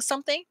taking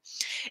something,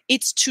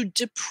 it's to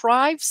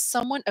deprive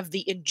someone of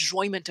the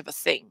enjoyment of a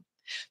thing.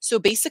 So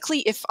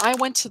basically, if I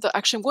went to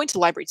actually, I'm going to the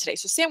library today.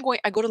 So say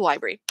I go to the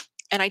library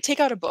and I take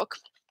out a book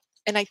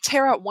and I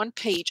tear out one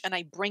page and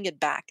I bring it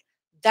back.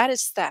 That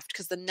is theft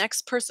because the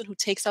next person who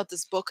takes out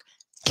this book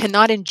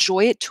cannot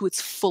enjoy it to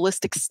its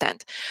fullest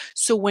extent.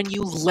 So when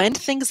you lend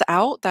things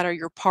out that are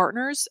your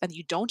partners and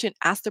you don't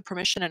ask their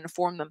permission and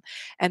inform them,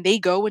 and they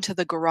go into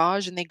the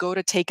garage and they go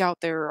to take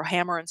out their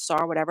hammer and saw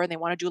or whatever, and they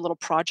want to do a little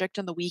project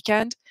on the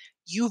weekend,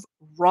 you've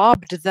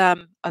robbed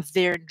them of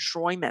their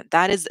enjoyment.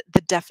 That is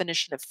the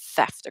definition of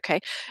theft. Okay.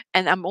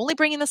 And I'm only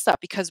bringing this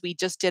up because we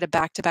just did a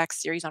back to back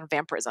series on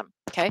vampirism.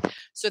 Okay.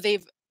 So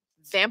they've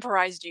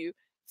vampirized you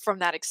from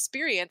that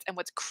experience. And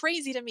what's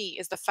crazy to me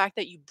is the fact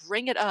that you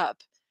bring it up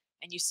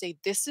and you say,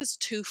 this is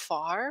too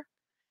far.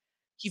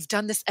 You've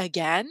done this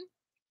again.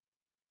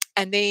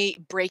 And they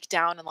break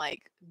down and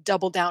like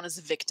double down as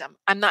a victim.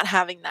 I'm not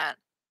having that.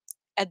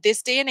 At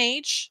this day and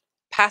age,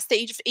 past the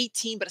age of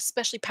 18, but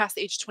especially past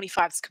the age of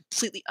 25, is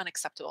completely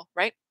unacceptable,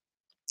 right?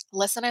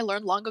 Lesson I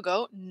learned long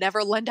ago,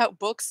 never lend out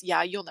books.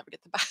 Yeah, you'll never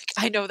get them back.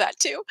 I know that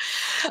too.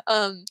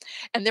 Um,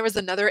 and there was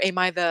another Am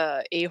I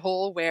the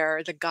A-hole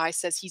where the guy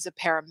says he's a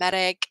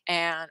paramedic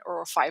and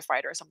or a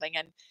firefighter or something,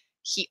 and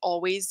he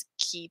always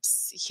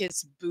keeps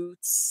his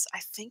boots, I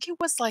think it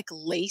was like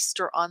laced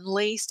or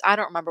unlaced. I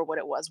don't remember what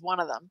it was, one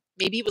of them.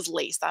 Maybe it was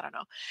laced, I don't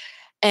know.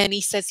 And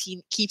he says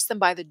he keeps them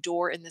by the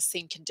door in the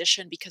same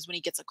condition because when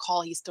he gets a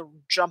call, he has to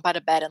jump out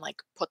of bed and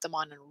like put them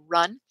on and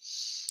run.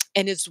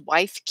 And his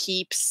wife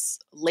keeps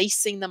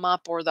lacing them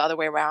up or the other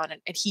way around.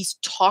 And he's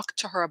talked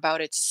to her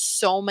about it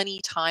so many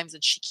times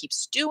and she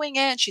keeps doing it.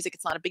 And she's like,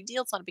 it's not a big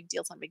deal. It's not a big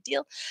deal. It's not a big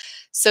deal.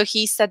 So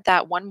he said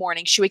that one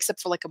morning she wakes up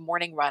for like a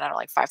morning run, I don't know,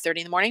 like 5:30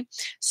 in the morning.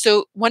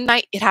 So one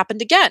night it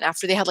happened again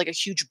after they had like a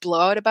huge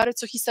blowout about it.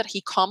 So he said he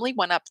calmly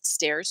went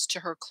upstairs to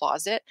her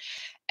closet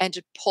and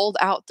just pulled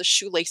out the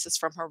shoelaces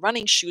from her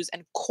running shoes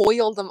and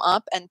coiled them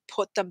up and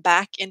put them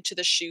back into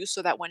the shoes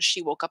so that when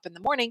she woke up in the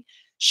morning,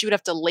 she would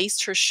have to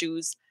lace her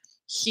shoes.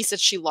 He said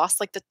she lost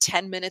like the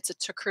 10 minutes it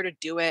took her to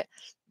do it.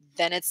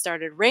 Then it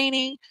started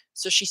raining.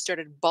 So she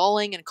started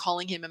bawling and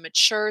calling him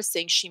immature,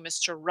 saying she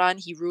missed her run.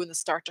 He ruined the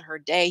start to her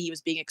day. He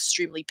was being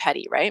extremely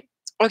petty, right?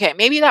 Okay,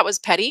 maybe that was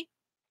petty.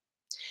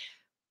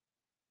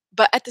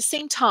 But at the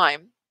same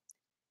time,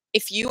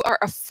 if you are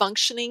a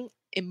functioning,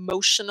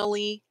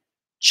 emotionally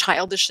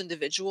childish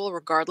individual,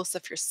 regardless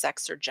of your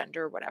sex or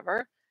gender or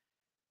whatever,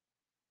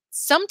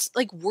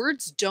 like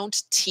words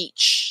don't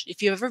teach.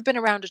 If you've ever been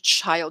around a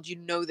child, you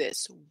know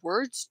this.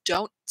 Words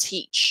don't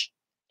teach.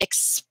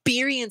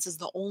 Experience is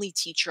the only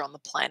teacher on the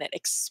planet.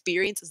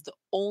 Experience is the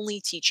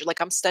only teacher.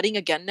 Like I'm studying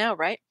again now,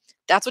 right?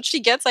 That's what she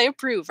gets. I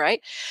approve,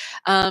 right?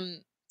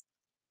 Um,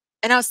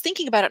 and I was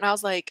thinking about it and I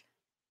was like,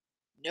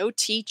 no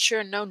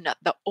teacher, no, not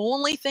the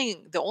only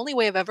thing, the only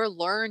way I've ever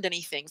learned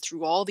anything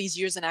through all these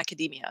years in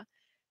academia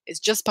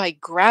is just by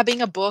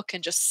grabbing a book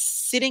and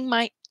just sitting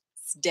my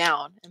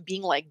down and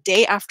being like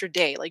day after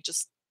day, like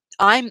just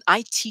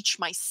I teach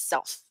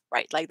myself,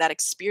 right? Like that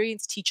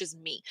experience teaches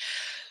me.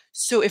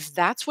 So if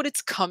that's what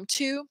it's come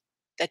to,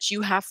 that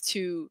you have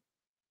to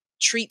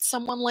treat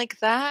someone like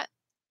that,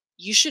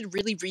 you should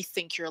really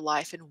rethink your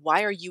life and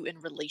why are you in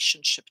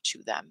relationship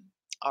to them.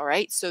 All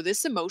right. So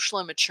this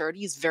emotional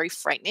immaturity is very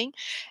frightening.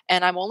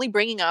 And I'm only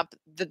bringing up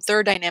the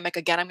third dynamic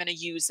again. I'm going to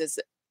use is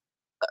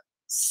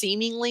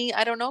seemingly,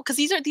 I don't know, because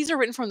these are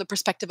written from the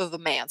perspective of a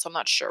man. So I'm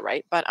not sure.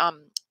 Right. But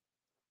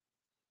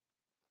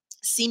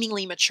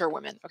seemingly mature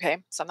women.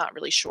 Okay. So I'm not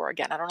really sure.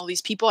 Again, I don't know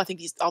these people. I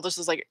think all this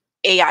is like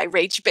AI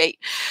rage bait.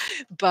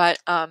 But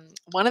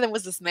one of them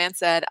was this man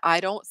said, I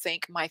don't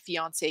think my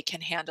fiance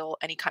can handle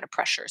any kind of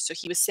pressure. So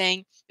he was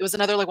saying it was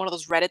another like one of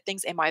those Reddit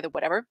things, am I the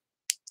whatever?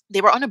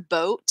 They were on a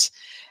boat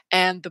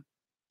and the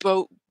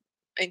boat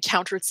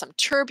encountered some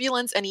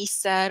turbulence. And he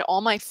said,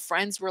 all my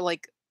friends were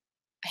like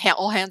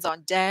all hands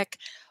on deck.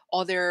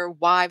 All their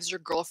wives or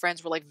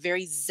girlfriends were like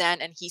very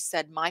zen. And he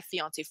said, my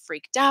fiance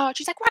freaked out.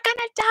 She's like, we're going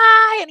to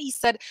die. And he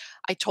said,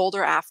 I told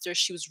her after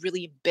she was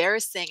really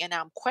embarrassing. And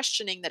now I'm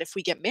questioning that if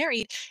we get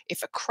married,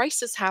 if a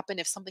crisis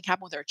happened, if something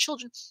happened with our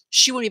children,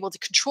 she wouldn't be able to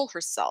control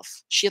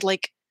herself. She had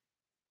like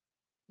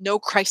no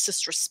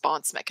crisis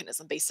response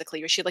mechanism,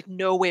 basically, or she had like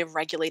no way of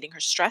regulating her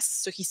stress.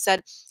 So he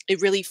said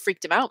it really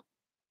freaked him out.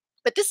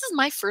 But this is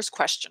my first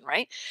question,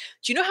 right?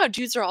 Do you know how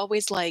dudes are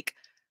always like,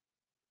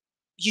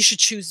 you should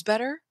choose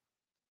better?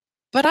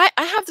 But I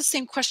have the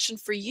same question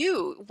for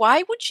you.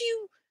 Why would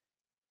you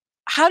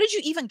how did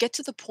you even get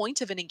to the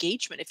point of an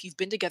engagement if you've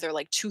been together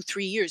like 2,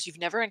 3 years? You've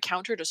never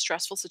encountered a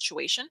stressful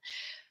situation?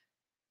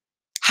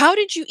 How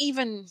did you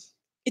even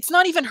it's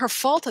not even her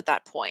fault at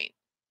that point.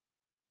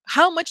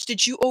 How much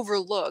did you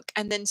overlook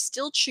and then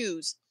still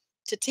choose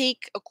to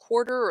take a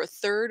quarter or a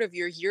third of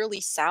your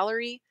yearly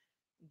salary,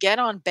 get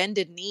on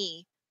bended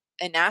knee,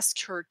 and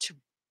ask her to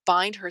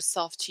bind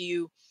herself to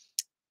you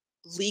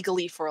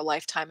legally for a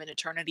lifetime and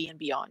eternity and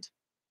beyond?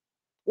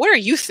 What are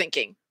you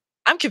thinking?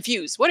 I'm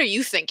confused. What are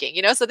you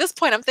thinking? So at this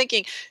point I'm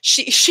thinking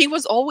she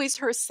was always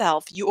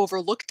herself. You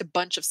overlooked a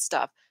bunch of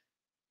stuff.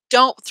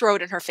 Don't throw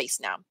it in her face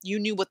now. You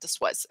knew what this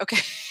was,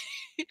 okay?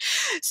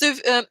 So,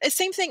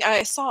 same thing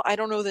I saw, I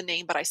don't know the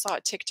name, but I saw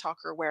a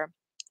TikToker where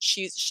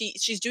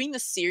she's doing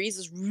this series,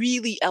 this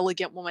really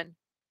elegant woman,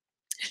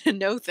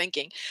 no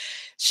thinking.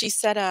 She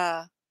said,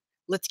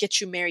 "Let's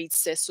get you married,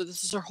 sis." So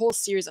this is her whole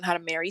series on how to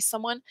marry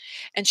someone,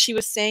 and she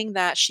was saying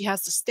that she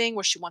has this thing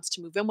where she wants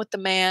to move in with the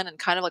man and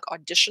kind of like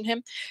audition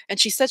him. And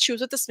she said she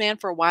was with this man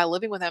for a while,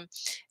 living with him,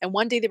 and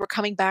one day they were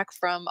coming back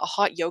from a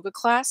hot yoga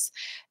class,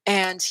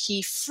 and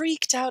he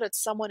freaked out at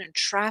someone in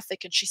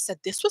traffic. And she said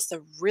this was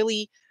the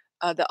really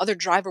the other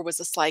driver was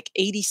this like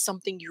 80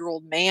 something year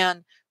old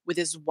man with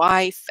his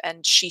wife,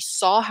 and she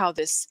saw how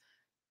this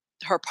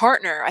her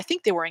partner, I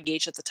think they were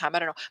engaged at the time, I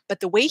don't know, but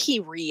the way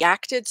he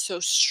reacted so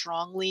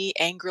strongly,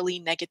 angrily,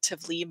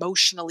 negatively,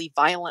 emotionally,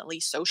 violently,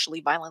 socially,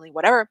 violently,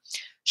 whatever,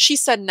 she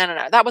said, "No, no,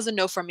 no, that was a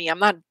no for me. I'm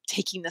not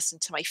taking this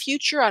into my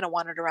future. I don't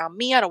want it around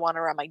me. I don't want it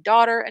around my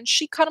daughter." And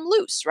she cut him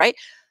loose, right?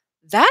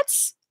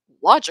 That's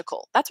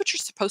logical. That's what you're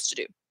supposed to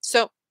do.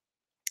 So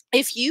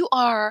if you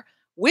are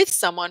with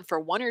someone for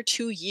 1 or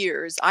 2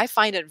 years, I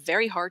find it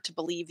very hard to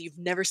believe you've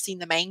never seen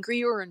them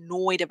angry or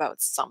annoyed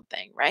about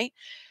something, right?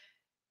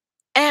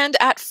 And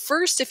at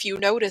first, if you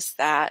notice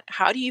that,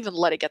 how do you even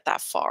let it get that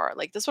far?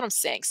 Like, that's what I'm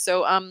saying.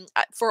 So,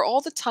 for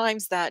all the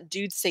times that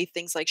dudes say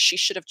things like she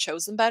should have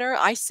chosen better,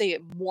 I say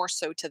it more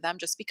so to them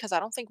just because I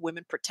don't think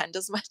women pretend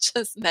as much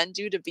as men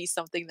do to be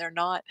something they're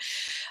not.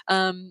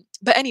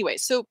 But anyway,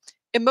 so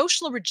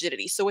emotional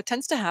rigidity. So, what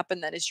tends to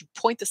happen then is you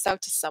point this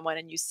out to someone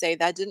and you say,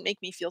 "That didn't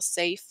make me feel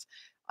safe.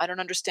 I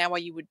don't understand why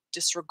you would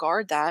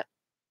disregard that."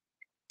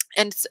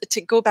 And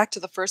to go back to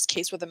the first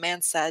case where the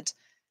man said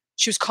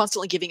she was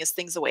constantly giving his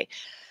things away,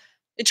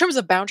 in terms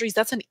of boundaries,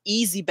 that's an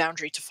easy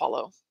boundary to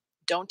follow.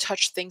 Don't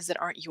touch things that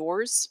aren't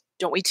yours.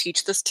 Don't we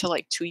teach this to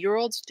like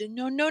 2-year-olds?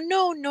 No, no,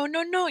 no, no,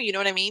 no, no. You know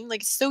what I mean?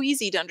 Like, it's so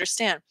easy to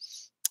understand.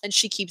 And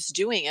she keeps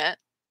doing it.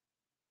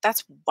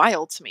 That's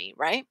wild to me,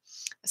 right?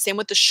 Same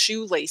with the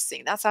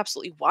shoelacing. That's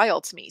absolutely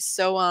wild to me.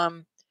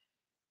 So,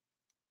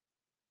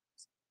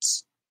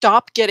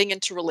 stop getting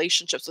into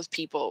relationships with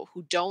people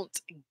who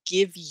don't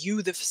give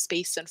you the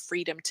space and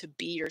freedom to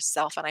be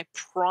yourself. And I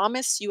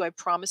promise you, I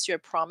promise you, I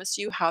promise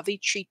you, how they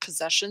treat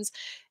possessions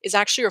is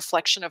actually a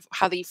reflection of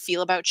how they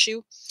feel about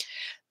you.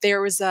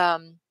 There was I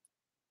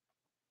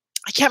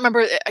can't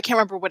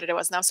remember what it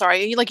was now.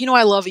 Sorry. Like,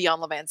 I love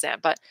Ian Van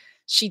Zandt, but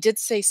she did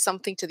say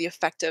something to the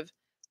effect of,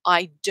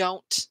 "I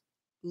don't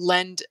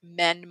lend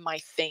men my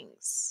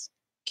things."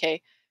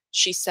 Okay.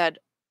 She said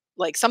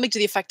like something to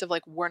the effect of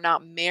like, "We're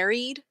not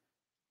married.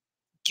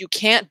 You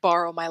can't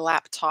borrow my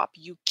laptop.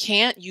 You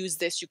can't use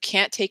this. You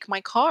can't take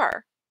my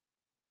car.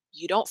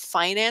 You don't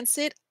finance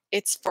it.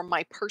 It's for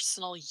my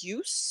personal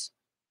use.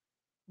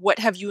 What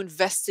have you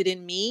invested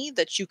in me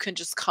that you can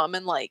just come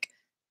and like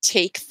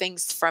take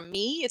things from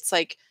me?" It's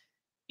like,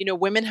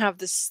 women have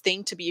this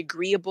thing to be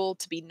agreeable,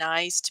 to be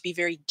nice, to be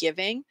very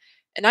giving.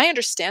 And I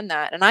understand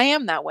that. And I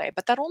am that way.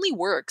 But that only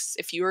works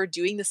if you are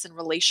doing this in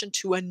relation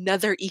to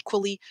another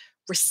equally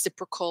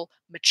reciprocal,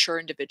 mature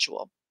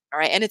individual. All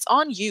right. And it's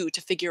on you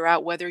to figure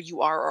out whether you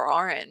are or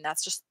aren't. And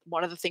that's just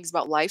one of the things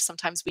about life.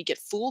 Sometimes we get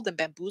fooled and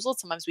bamboozled.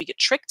 Sometimes we get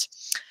tricked.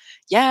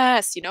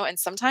 Yes. And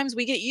sometimes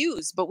we get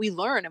used, but we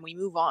learn and we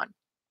move on.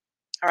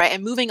 All right.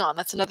 And moving on,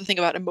 that's another thing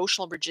about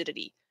emotional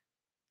rigidity.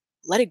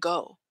 Let it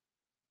go.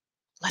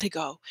 Let it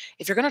go.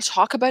 If you're going to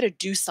talk about it,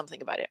 do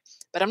something about it.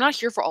 But I'm not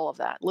here for all of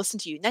that. Listen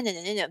to you. No, no,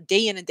 no, no, no.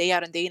 Day in and day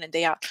out and day in and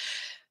day out.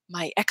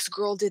 My ex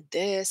girl did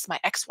this. My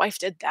ex wife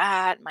did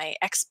that. My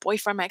ex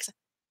boyfriend, my ex.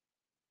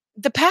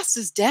 The past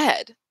is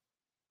dead.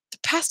 The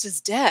past is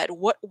dead.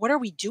 What are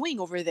we doing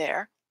over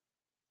there?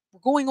 We're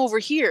going over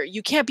here.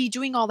 You can't be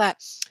doing all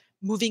that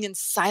moving in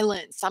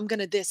silence. I'm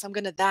gonna this. I'm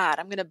gonna that.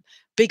 I'm gonna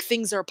big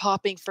things are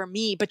popping for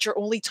me. But you're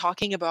only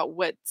talking about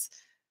what's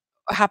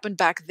happened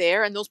back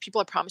there, and those people,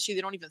 I promise you,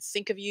 they don't even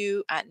think of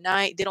you at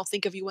night. They don't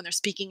think of you when they're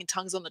speaking in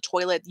tongues on the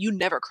toilet. You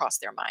never cross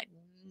their mind.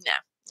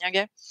 Nah.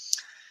 Okay.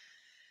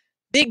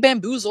 Big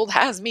bamboozled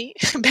has me.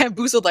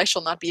 Bamboozled I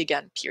shall not be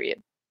again,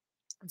 period.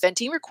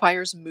 Venting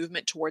requires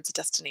movement towards a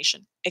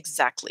destination.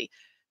 Exactly.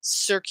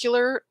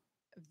 Circular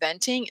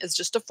venting is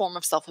just a form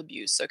of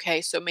self-abuse. Okay,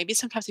 so maybe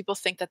sometimes people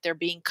think that they're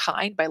being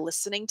kind by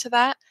listening to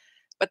that,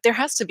 but there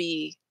has to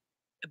be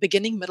a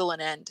beginning, middle,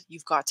 and end.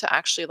 You've got to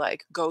actually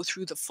like go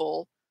through the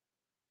full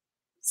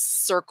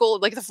circle,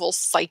 like the full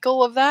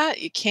cycle of that.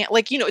 You can't,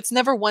 like, it's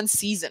never one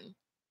season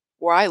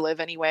where I live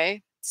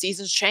anyway.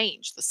 Seasons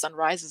change. The sun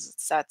rises, it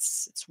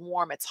sets, it's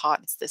warm, it's hot,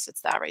 it's this,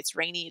 it's that, right? It's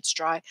rainy, it's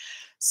dry.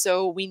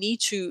 So we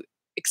need to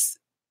ex-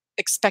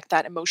 expect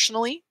that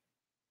emotionally.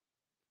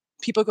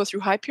 People go through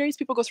high periods,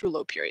 people go through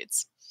low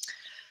periods.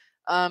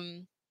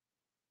 Um,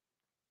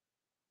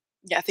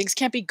 yeah, things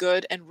can't be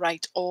good and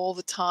right all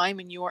the time,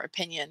 in your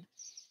opinion.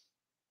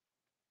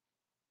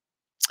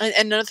 And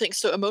another thing,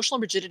 so emotional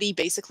rigidity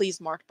basically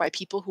is marked by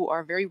people who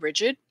are very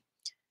rigid,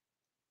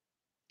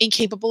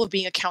 incapable of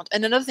being account.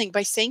 And another thing,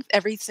 by saying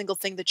every single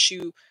thing that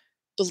you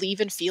believe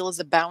and feel is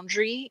a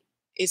boundary,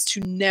 is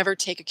to never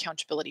take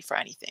accountability for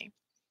anything.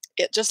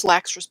 It just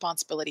lacks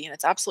responsibility, and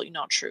it's absolutely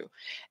not true.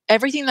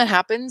 Everything that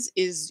happens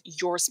is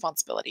your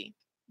responsibility.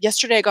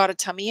 Yesterday, I got a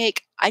tummy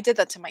ache. I did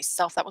that to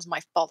myself. That was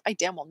my fault. I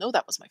damn well know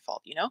that was my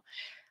fault, you know?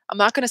 I'm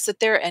not going to sit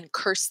there and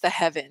curse the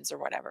heavens or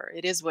whatever.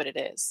 It is what it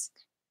is,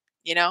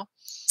 you know?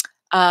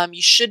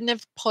 You shouldn't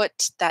have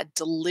put that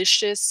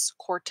delicious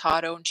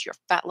cortado into your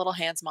fat little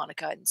hands,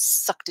 Monica, and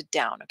sucked it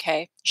down.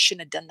 Okay, you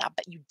shouldn't have done that,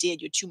 but you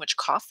did. You had too much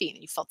coffee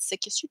and you felt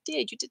sick. Yes, you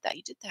did. You did that.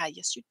 You did that.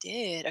 Yes, you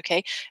did.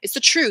 Okay, it's the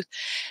truth,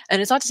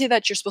 and it's not to say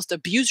that you're supposed to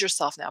abuse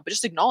yourself now, but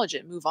just acknowledge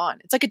it and move on.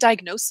 It's like a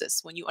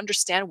diagnosis. When you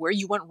understand where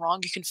you went wrong,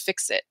 you can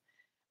fix it.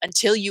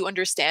 Until you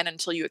understand,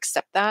 until you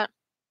accept that,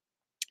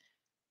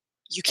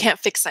 you can't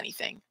fix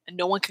anything, and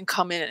no one can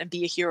come in and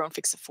be a hero and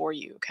fix it for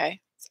you.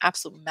 Okay, it's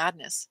absolute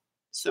madness.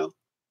 So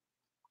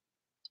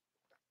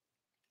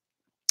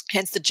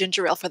hence the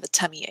ginger ale for the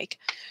tummy ache.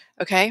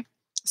 Okay.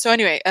 So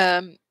anyway,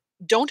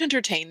 don't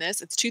entertain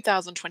this. It's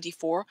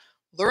 2024.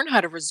 Learn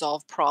how to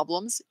resolve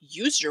problems.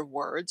 Use your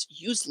words.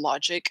 Use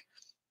logic.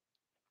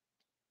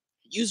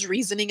 Use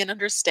reasoning and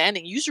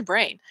understanding. Use your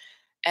brain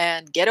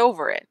and get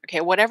over it. Okay.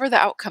 Whatever the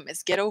outcome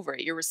is, get over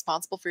it. You're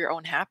responsible for your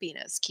own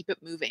happiness. Keep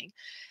it moving.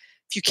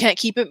 If you can't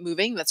keep it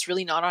moving, that's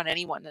really not on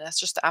anyone. And that's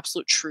just the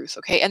absolute truth.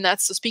 Okay. And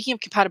that's so speaking of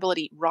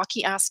compatibility,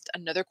 Rocky asked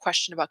another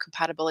question about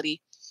compatibility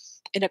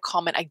in a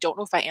comment. I don't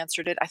know if I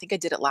answered it. I think I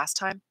did it last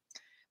time.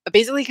 But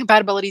basically,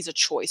 compatibility is a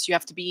choice. You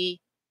have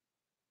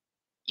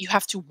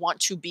to want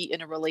to be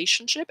in a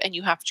relationship, and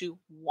you have to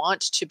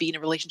want to be in a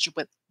relationship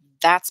with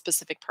that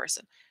specific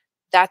person.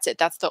 That's it.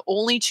 That's the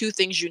only two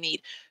things you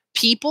need.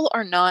 People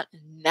are not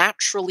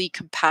naturally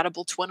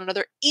compatible to one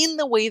another in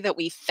the way that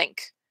we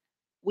think.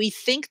 We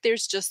think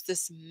there's just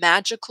this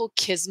magical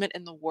kismet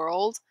in the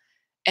world,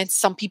 and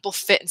some people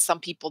fit and some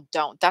people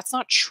don't. That's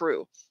not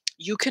true.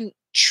 You can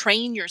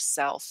train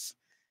yourself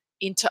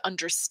into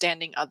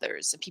understanding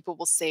others. And people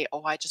will say,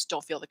 "Oh, I just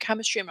don't feel the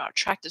chemistry. I'm not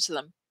attracted to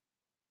them."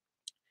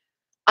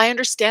 I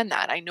understand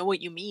that. I know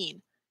what you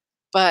mean.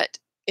 But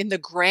in the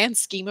grand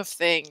scheme of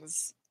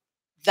things,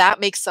 that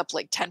makes up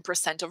like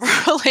 10% of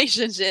a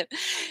relationship.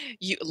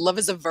 You love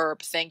is a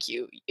verb. Thank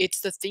you.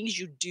 It's the things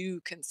you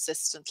do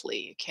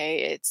consistently.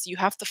 Okay. It's you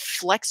have to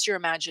flex your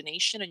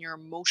imagination and your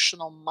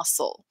emotional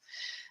muscle.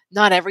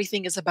 Not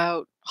everything is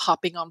about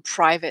hopping on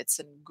privates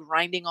and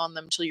grinding on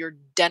them till your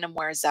denim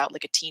wears out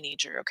like a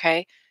teenager.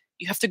 Okay.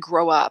 You have to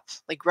grow up.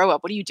 Like, grow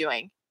up. What are you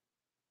doing?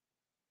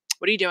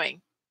 What are you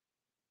doing?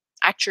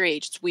 Act your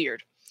age. It's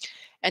weird.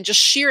 And just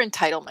sheer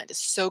entitlement is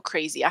so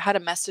crazy. I had a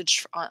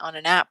message on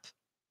an app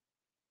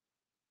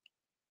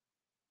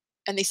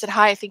and they said,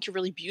 "Hi, I think you're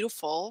really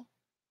beautiful.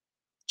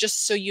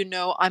 Just so you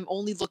know, I'm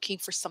only looking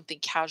for something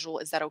casual.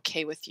 Is that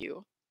okay with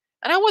you?"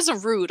 And I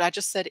wasn't rude. I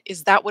just said,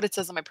 "Is that what it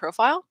says on my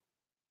profile?"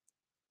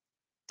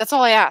 That's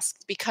all I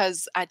asked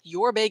because at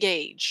your big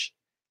age,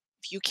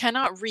 if you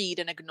cannot read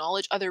and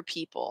acknowledge other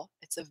people,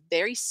 it's a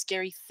very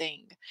scary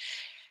thing.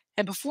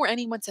 And before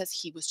anyone says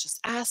he was just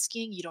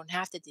asking, you don't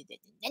have to do that.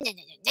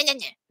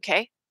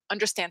 Okay?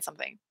 Understand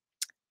something.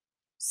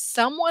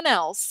 Someone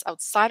else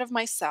outside of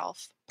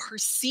myself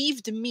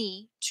perceived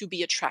me to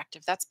be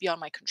attractive. That's beyond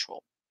my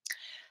control.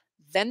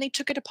 Then they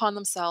took it upon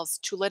themselves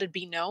to let it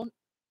be known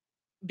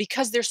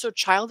because they're so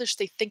childish,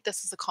 they think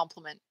this is a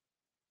compliment.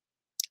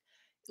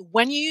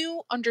 When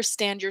you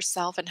understand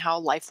yourself and how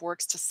life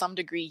works to some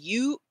degree,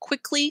 you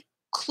quickly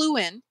clue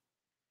in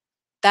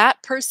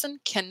that person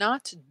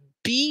cannot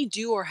be,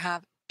 do, or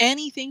have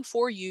anything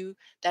for you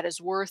that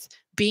is worth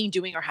being,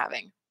 doing, or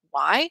having.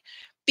 Why?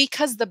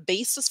 Because the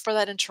basis for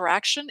that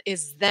interaction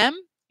is them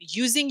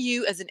using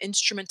you as an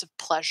instrument of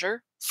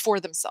pleasure for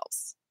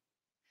themselves.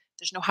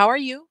 There's no how are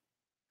you?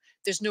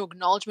 There's no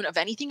acknowledgement of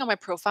anything on my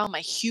profile,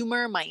 my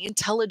humor, my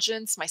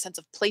intelligence, my sense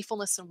of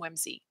playfulness and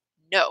whimsy.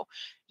 No,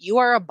 you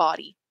are a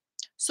body.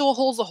 So a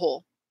hole's a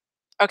hole.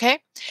 Okay?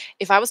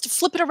 If I was to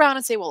flip it around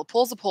and say, well, a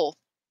pole's a pole,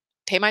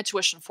 pay my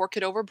tuition, fork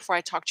it over before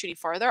I talk to you any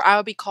farther, I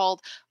would be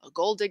called a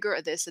gold digger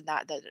or this and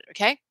that.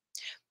 Okay?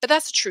 But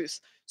that's the truth.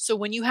 So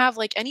when you have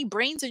like any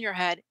brains in your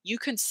head, you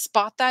can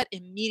spot that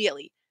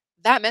immediately.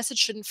 That message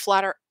shouldn't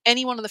flatter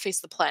anyone on the face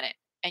of the planet.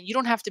 And you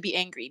don't have to be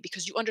angry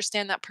because you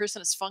understand that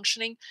person is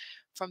functioning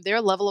from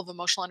their level of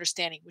emotional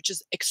understanding, which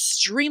is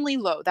extremely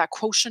low. That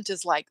quotient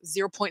is like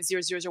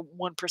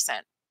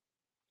 0.0001%.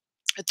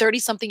 A 30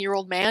 something year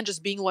old man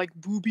just being like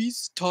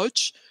boobies,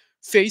 touch,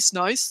 face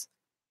nice.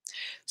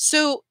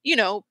 So,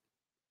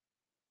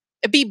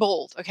 be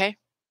bold, okay?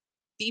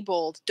 Be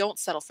bold. Don't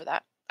settle for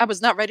that. I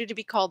was not ready to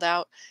be called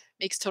out.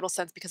 Makes total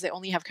sense because they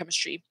only have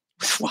chemistry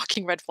with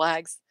walking red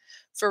flags.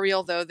 For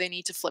real though, they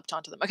need to flip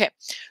onto them. Okay.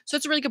 So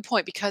it's a really good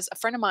point because a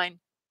friend of mine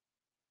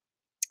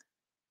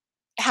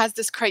has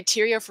this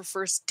criteria for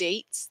first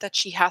dates that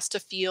she has to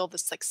feel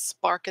this like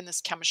spark and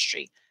this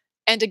chemistry.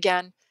 And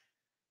again,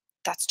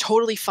 that's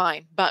totally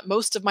fine. But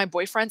most of my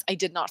boyfriends, I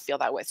did not feel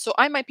that with. So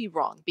I might be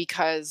wrong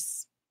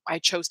because I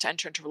chose to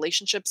enter into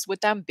relationships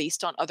with them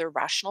based on other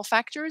rational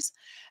factors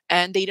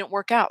and they didn't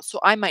work out. So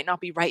I might not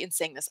be right in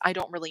saying this. I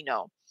don't really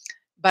know.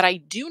 But I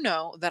do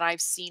know that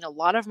I've seen a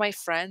lot of my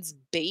friends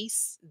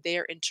base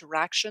their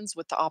interactions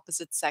with the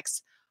opposite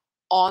sex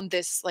on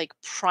this like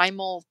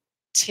primal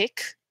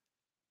tick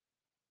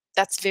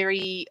that's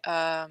very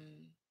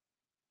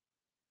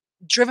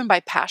driven by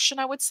passion,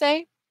 I would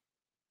say,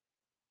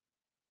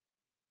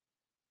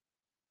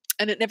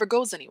 and it never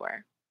goes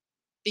anywhere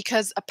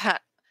because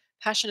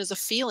passion is a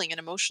feeling and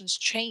emotions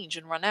change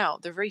and run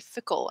out. They're very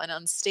fickle and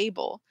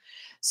unstable.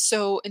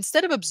 So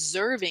instead of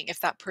observing if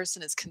that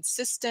person is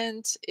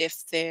consistent,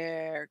 if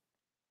they're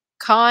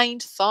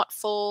kind,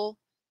 thoughtful,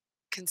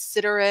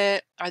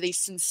 considerate, are they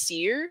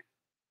sincere?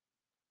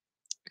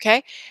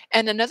 Okay.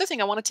 And another thing,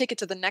 I want to take it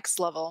to the next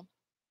level.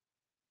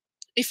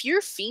 If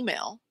you're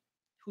female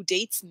who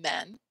dates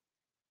men,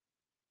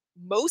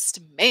 most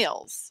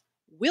males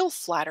will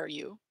flatter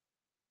you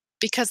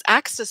because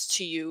access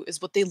to you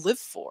is what they live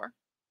for.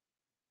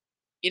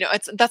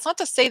 It's that's not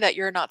to say that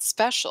you're not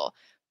special,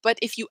 but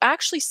if you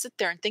actually sit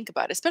there and think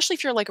about it, especially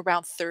if you're like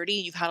around 30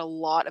 and you've had a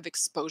lot of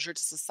exposure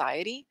to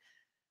society,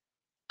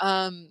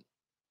 um,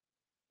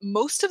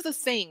 most of the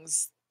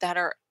things that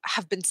are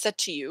have been said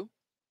to you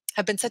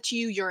have been said to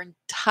you your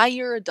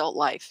entire adult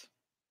life.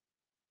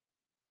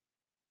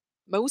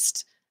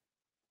 Most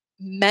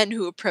men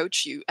who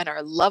approach you and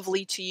are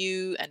lovely to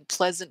you and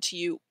pleasant to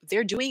you,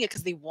 they're doing it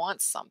because they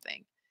want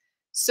something.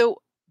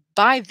 So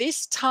by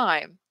this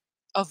time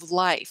of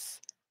life,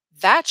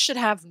 that should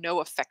have no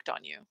effect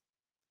on you.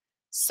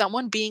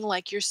 Someone being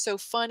like, "You're so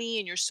funny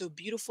and you're so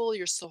beautiful,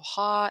 you're so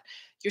hot,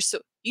 you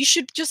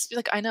should just be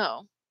like, "I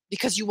know."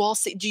 Because you all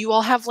say, do you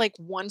all have like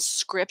one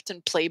script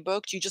and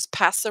playbook? Do you just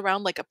pass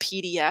around like a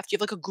PDF? Do you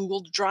have like a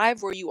Google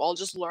Drive where you all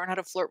just learn how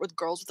to flirt with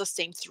girls with the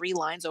same 3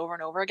 lines over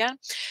and over again?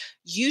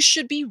 You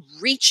should be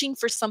reaching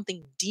for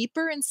something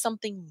deeper and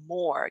something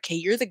more. Okay.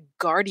 You're the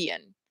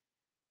guardian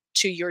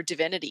to your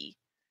divinity.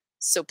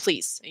 So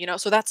please,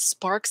 so that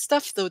spark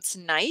stuff, though it's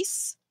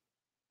nice,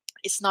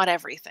 it's not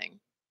everything.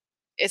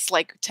 It's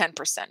like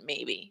 10%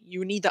 maybe.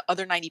 You need the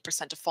other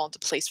 90% to fall into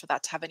place for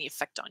that to have any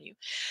effect on you.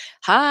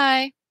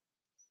 Hi.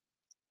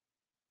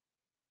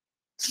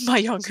 My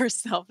younger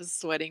self is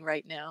sweating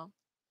right now.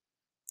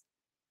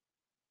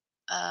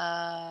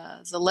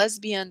 The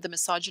lesbian, the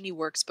misogyny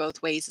works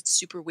both ways. It's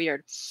super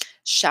weird.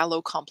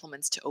 Shallow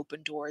compliments to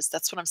open doors.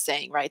 That's what I'm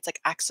saying, right? It's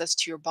like access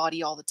to your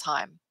body all the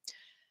time.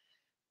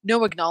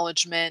 No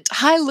acknowledgement.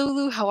 Hi,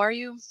 Lulu. How are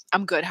you?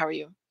 I'm good. How are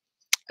you?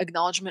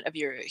 Acknowledgement of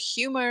your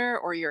humor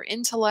or your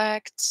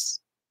intellect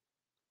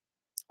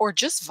or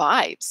just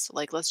vibes.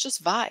 Like, let's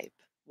just vibe.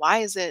 Why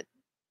is it,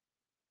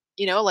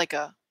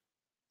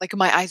 like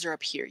my eyes are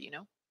up here?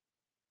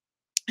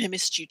 I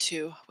missed you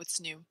too. What's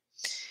new?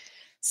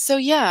 So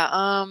yeah,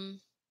 I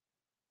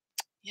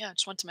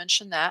just want to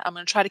mention that. I'm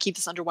gonna try to keep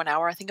this under 1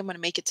 hour. I think I'm gonna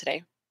make it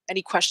today.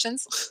 Any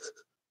questions?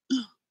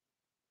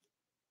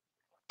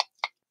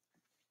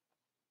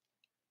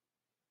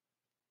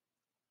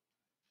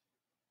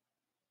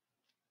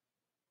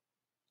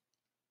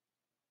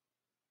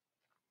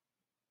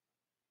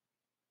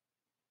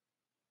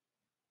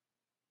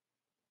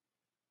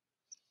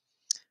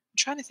 I'm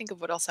trying to think of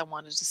what else I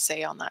wanted to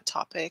say on that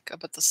topic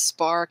about the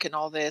spark and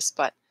all this.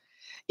 But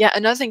yeah,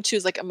 another thing too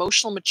is like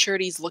emotional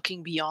maturity is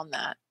looking beyond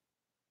that.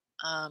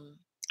 Um,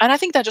 and I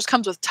think that just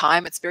comes with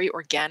time. It's very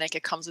organic.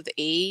 It comes with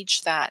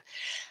age that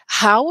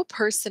how a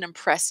person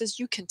impresses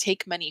you can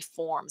take many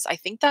forms. I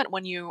think that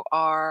when you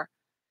are,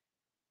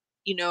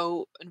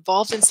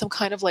 involved in some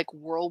kind of like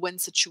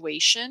whirlwind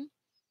situation,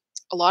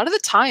 a lot of the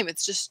time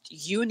it's just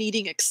you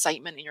needing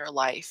excitement in your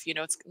life.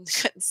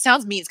 It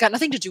sounds mean. It's got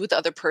nothing to do with the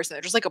other person.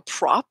 They're just like a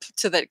prop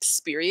to that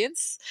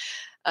experience.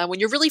 When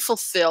you're really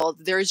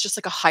fulfilled, there is just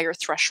like a higher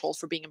threshold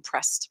for being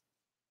impressed.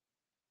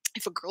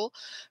 If a girl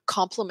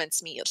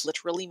compliments me, it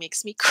literally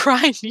makes me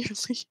cry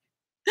nearly.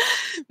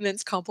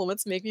 Men's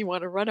compliments make me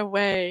want to run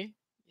away.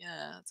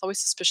 Yeah, it's always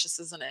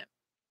suspicious, isn't it?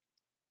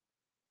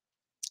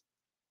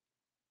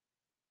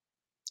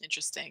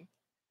 Interesting.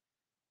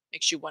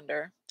 Makes you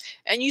wonder.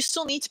 And you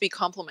still need to be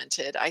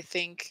complimented. I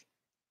think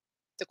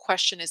the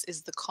question is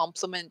the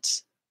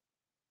compliment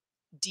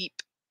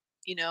deep?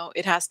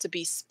 It has to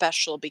be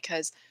special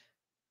because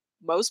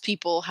most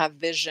people have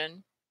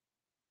vision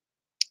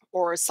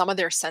or some of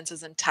their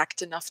senses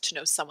intact enough to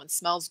know someone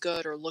smells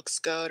good or looks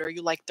good or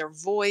you like their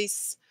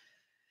voice.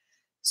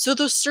 So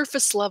those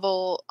surface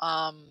level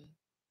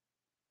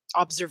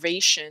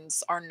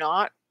observations are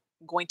not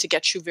going to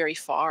get you very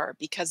far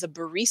because a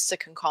barista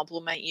can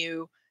compliment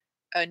you,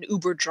 an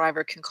Uber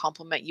driver can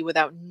compliment you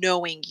without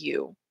knowing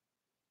you.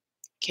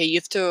 Okay, you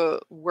have to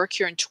work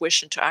your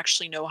intuition to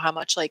actually know how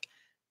much like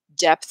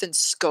depth and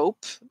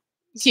scope,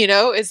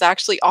 is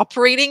actually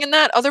operating in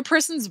that other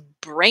person's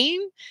brain?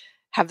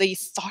 Have they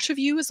thought of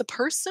you as a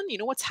person?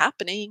 What's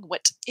happening?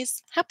 What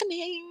is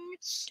happening?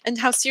 And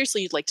how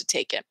seriously you'd like to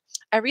take it.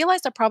 I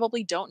realized I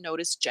probably don't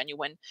notice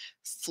genuine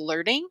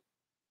flirting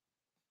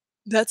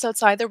that's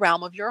outside the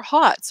realm of your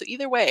hot. So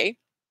either way,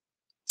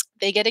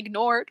 they get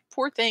ignored.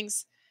 Poor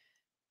things.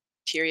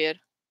 Period.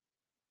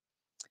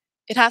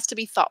 It has to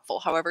be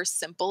thoughtful. However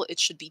simple, it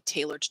should be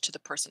tailored to the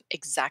person.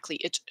 Exactly.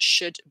 It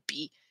should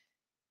be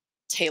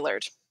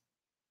tailored.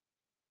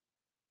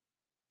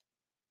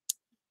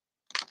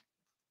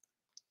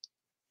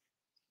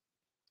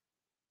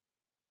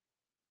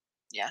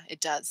 Yeah, it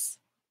does.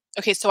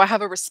 Okay, so I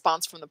have a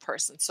response from the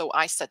person. So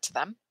I said to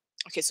them,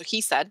 okay, so he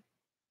said,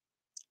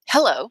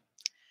 "Hello,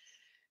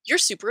 you're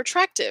super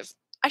attractive.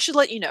 I should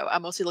let you know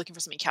I'm mostly looking for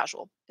something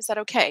casual. Is that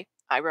okay?"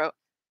 I wrote,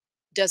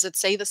 "Does it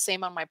say the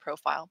same on my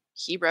profile?"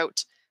 He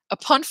wrote,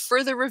 "Upon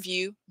further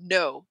review,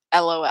 no,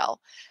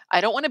 LOL. I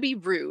don't want to be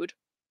rude.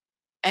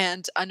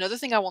 And another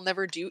thing I will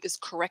never do is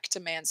correct a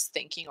man's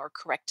thinking or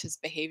correct his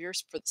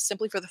behaviors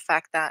simply for the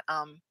fact that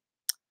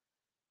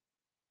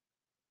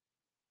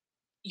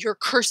your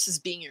curse is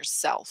being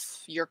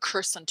yourself. You're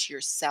cursed unto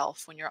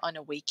yourself when you're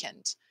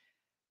unawakened.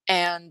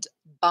 And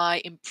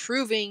by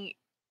improving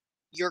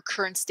your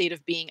current state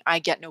of being, I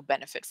get no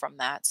benefit from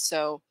that.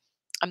 So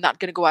I'm not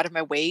going to go out of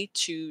my way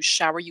to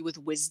shower you with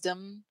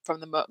wisdom from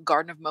the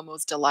Garden of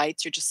Momo's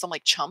Delights. You're just some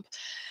like chump.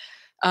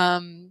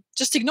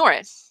 Just ignore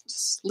it.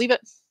 Just leave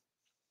it.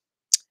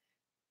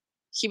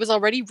 He was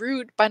already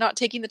rude by not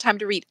taking the time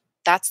to read.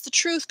 That's the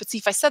truth. But see,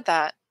 if I said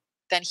that,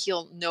 then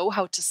he'll know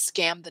how to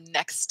scam the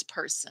next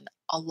person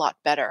a lot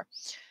better.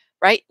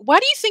 Right? Why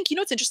do you think,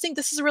 what's interesting?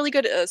 This is a really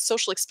good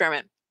social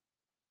experiment.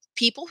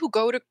 People who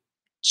go to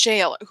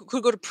jail,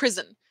 who go to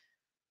prison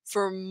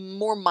for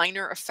more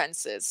minor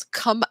offenses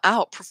come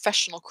out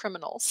professional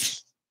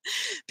criminals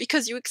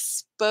because you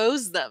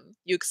expose them.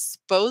 You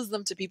expose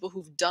them to people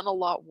who've done a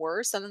lot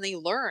worse and then they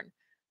learn.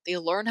 They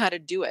learn how to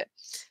do it.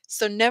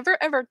 So never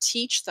ever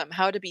teach them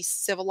how to be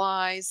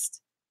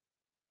civilized.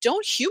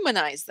 Don't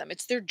humanize them.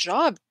 It's their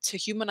job to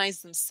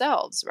humanize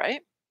themselves,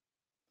 right?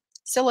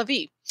 C'est la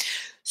vie.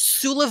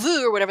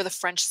 Soulez-vous, or whatever the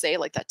French say,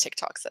 like that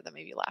TikTok said that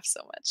made me laugh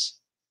so much.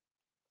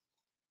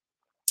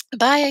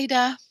 Bye,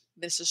 Ada.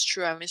 This is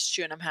true. I missed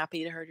you and I'm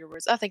happy to hear your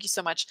words. Oh, thank you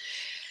so much.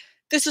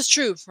 This is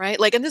true, right?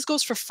 Like, and this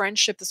goes for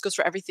friendship, this goes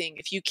for everything.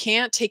 If you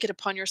can't take it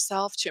upon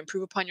yourself to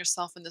improve upon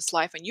yourself in this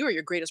life and you are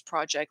your greatest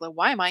project, like,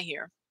 why am I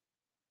here?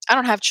 I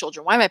don't have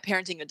children. Why am I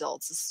parenting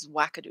adults? This is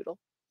wackadoodle.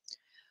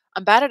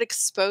 I'm bad at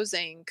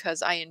exposing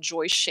because I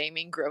enjoy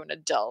shaming grown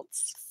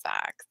adults.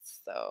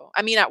 Facts. So,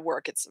 I mean, at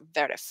work, it's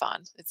very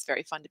fun. It's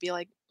very fun to be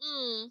like,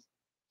 hmm.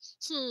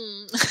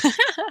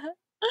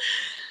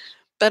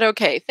 But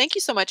okay, thank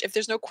you so much. If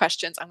there's no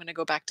questions, I'm going to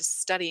go back to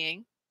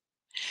studying.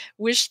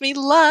 Wish me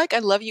luck. I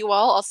love you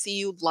all. I'll see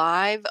you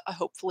live,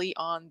 hopefully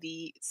on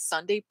the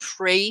Sunday.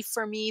 Pray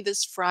for me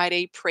this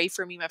Friday. Pray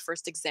for me. My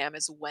first exam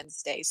is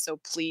Wednesday. So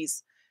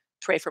please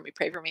pray for me.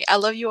 Pray for me. I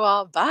love you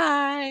all.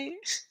 Bye.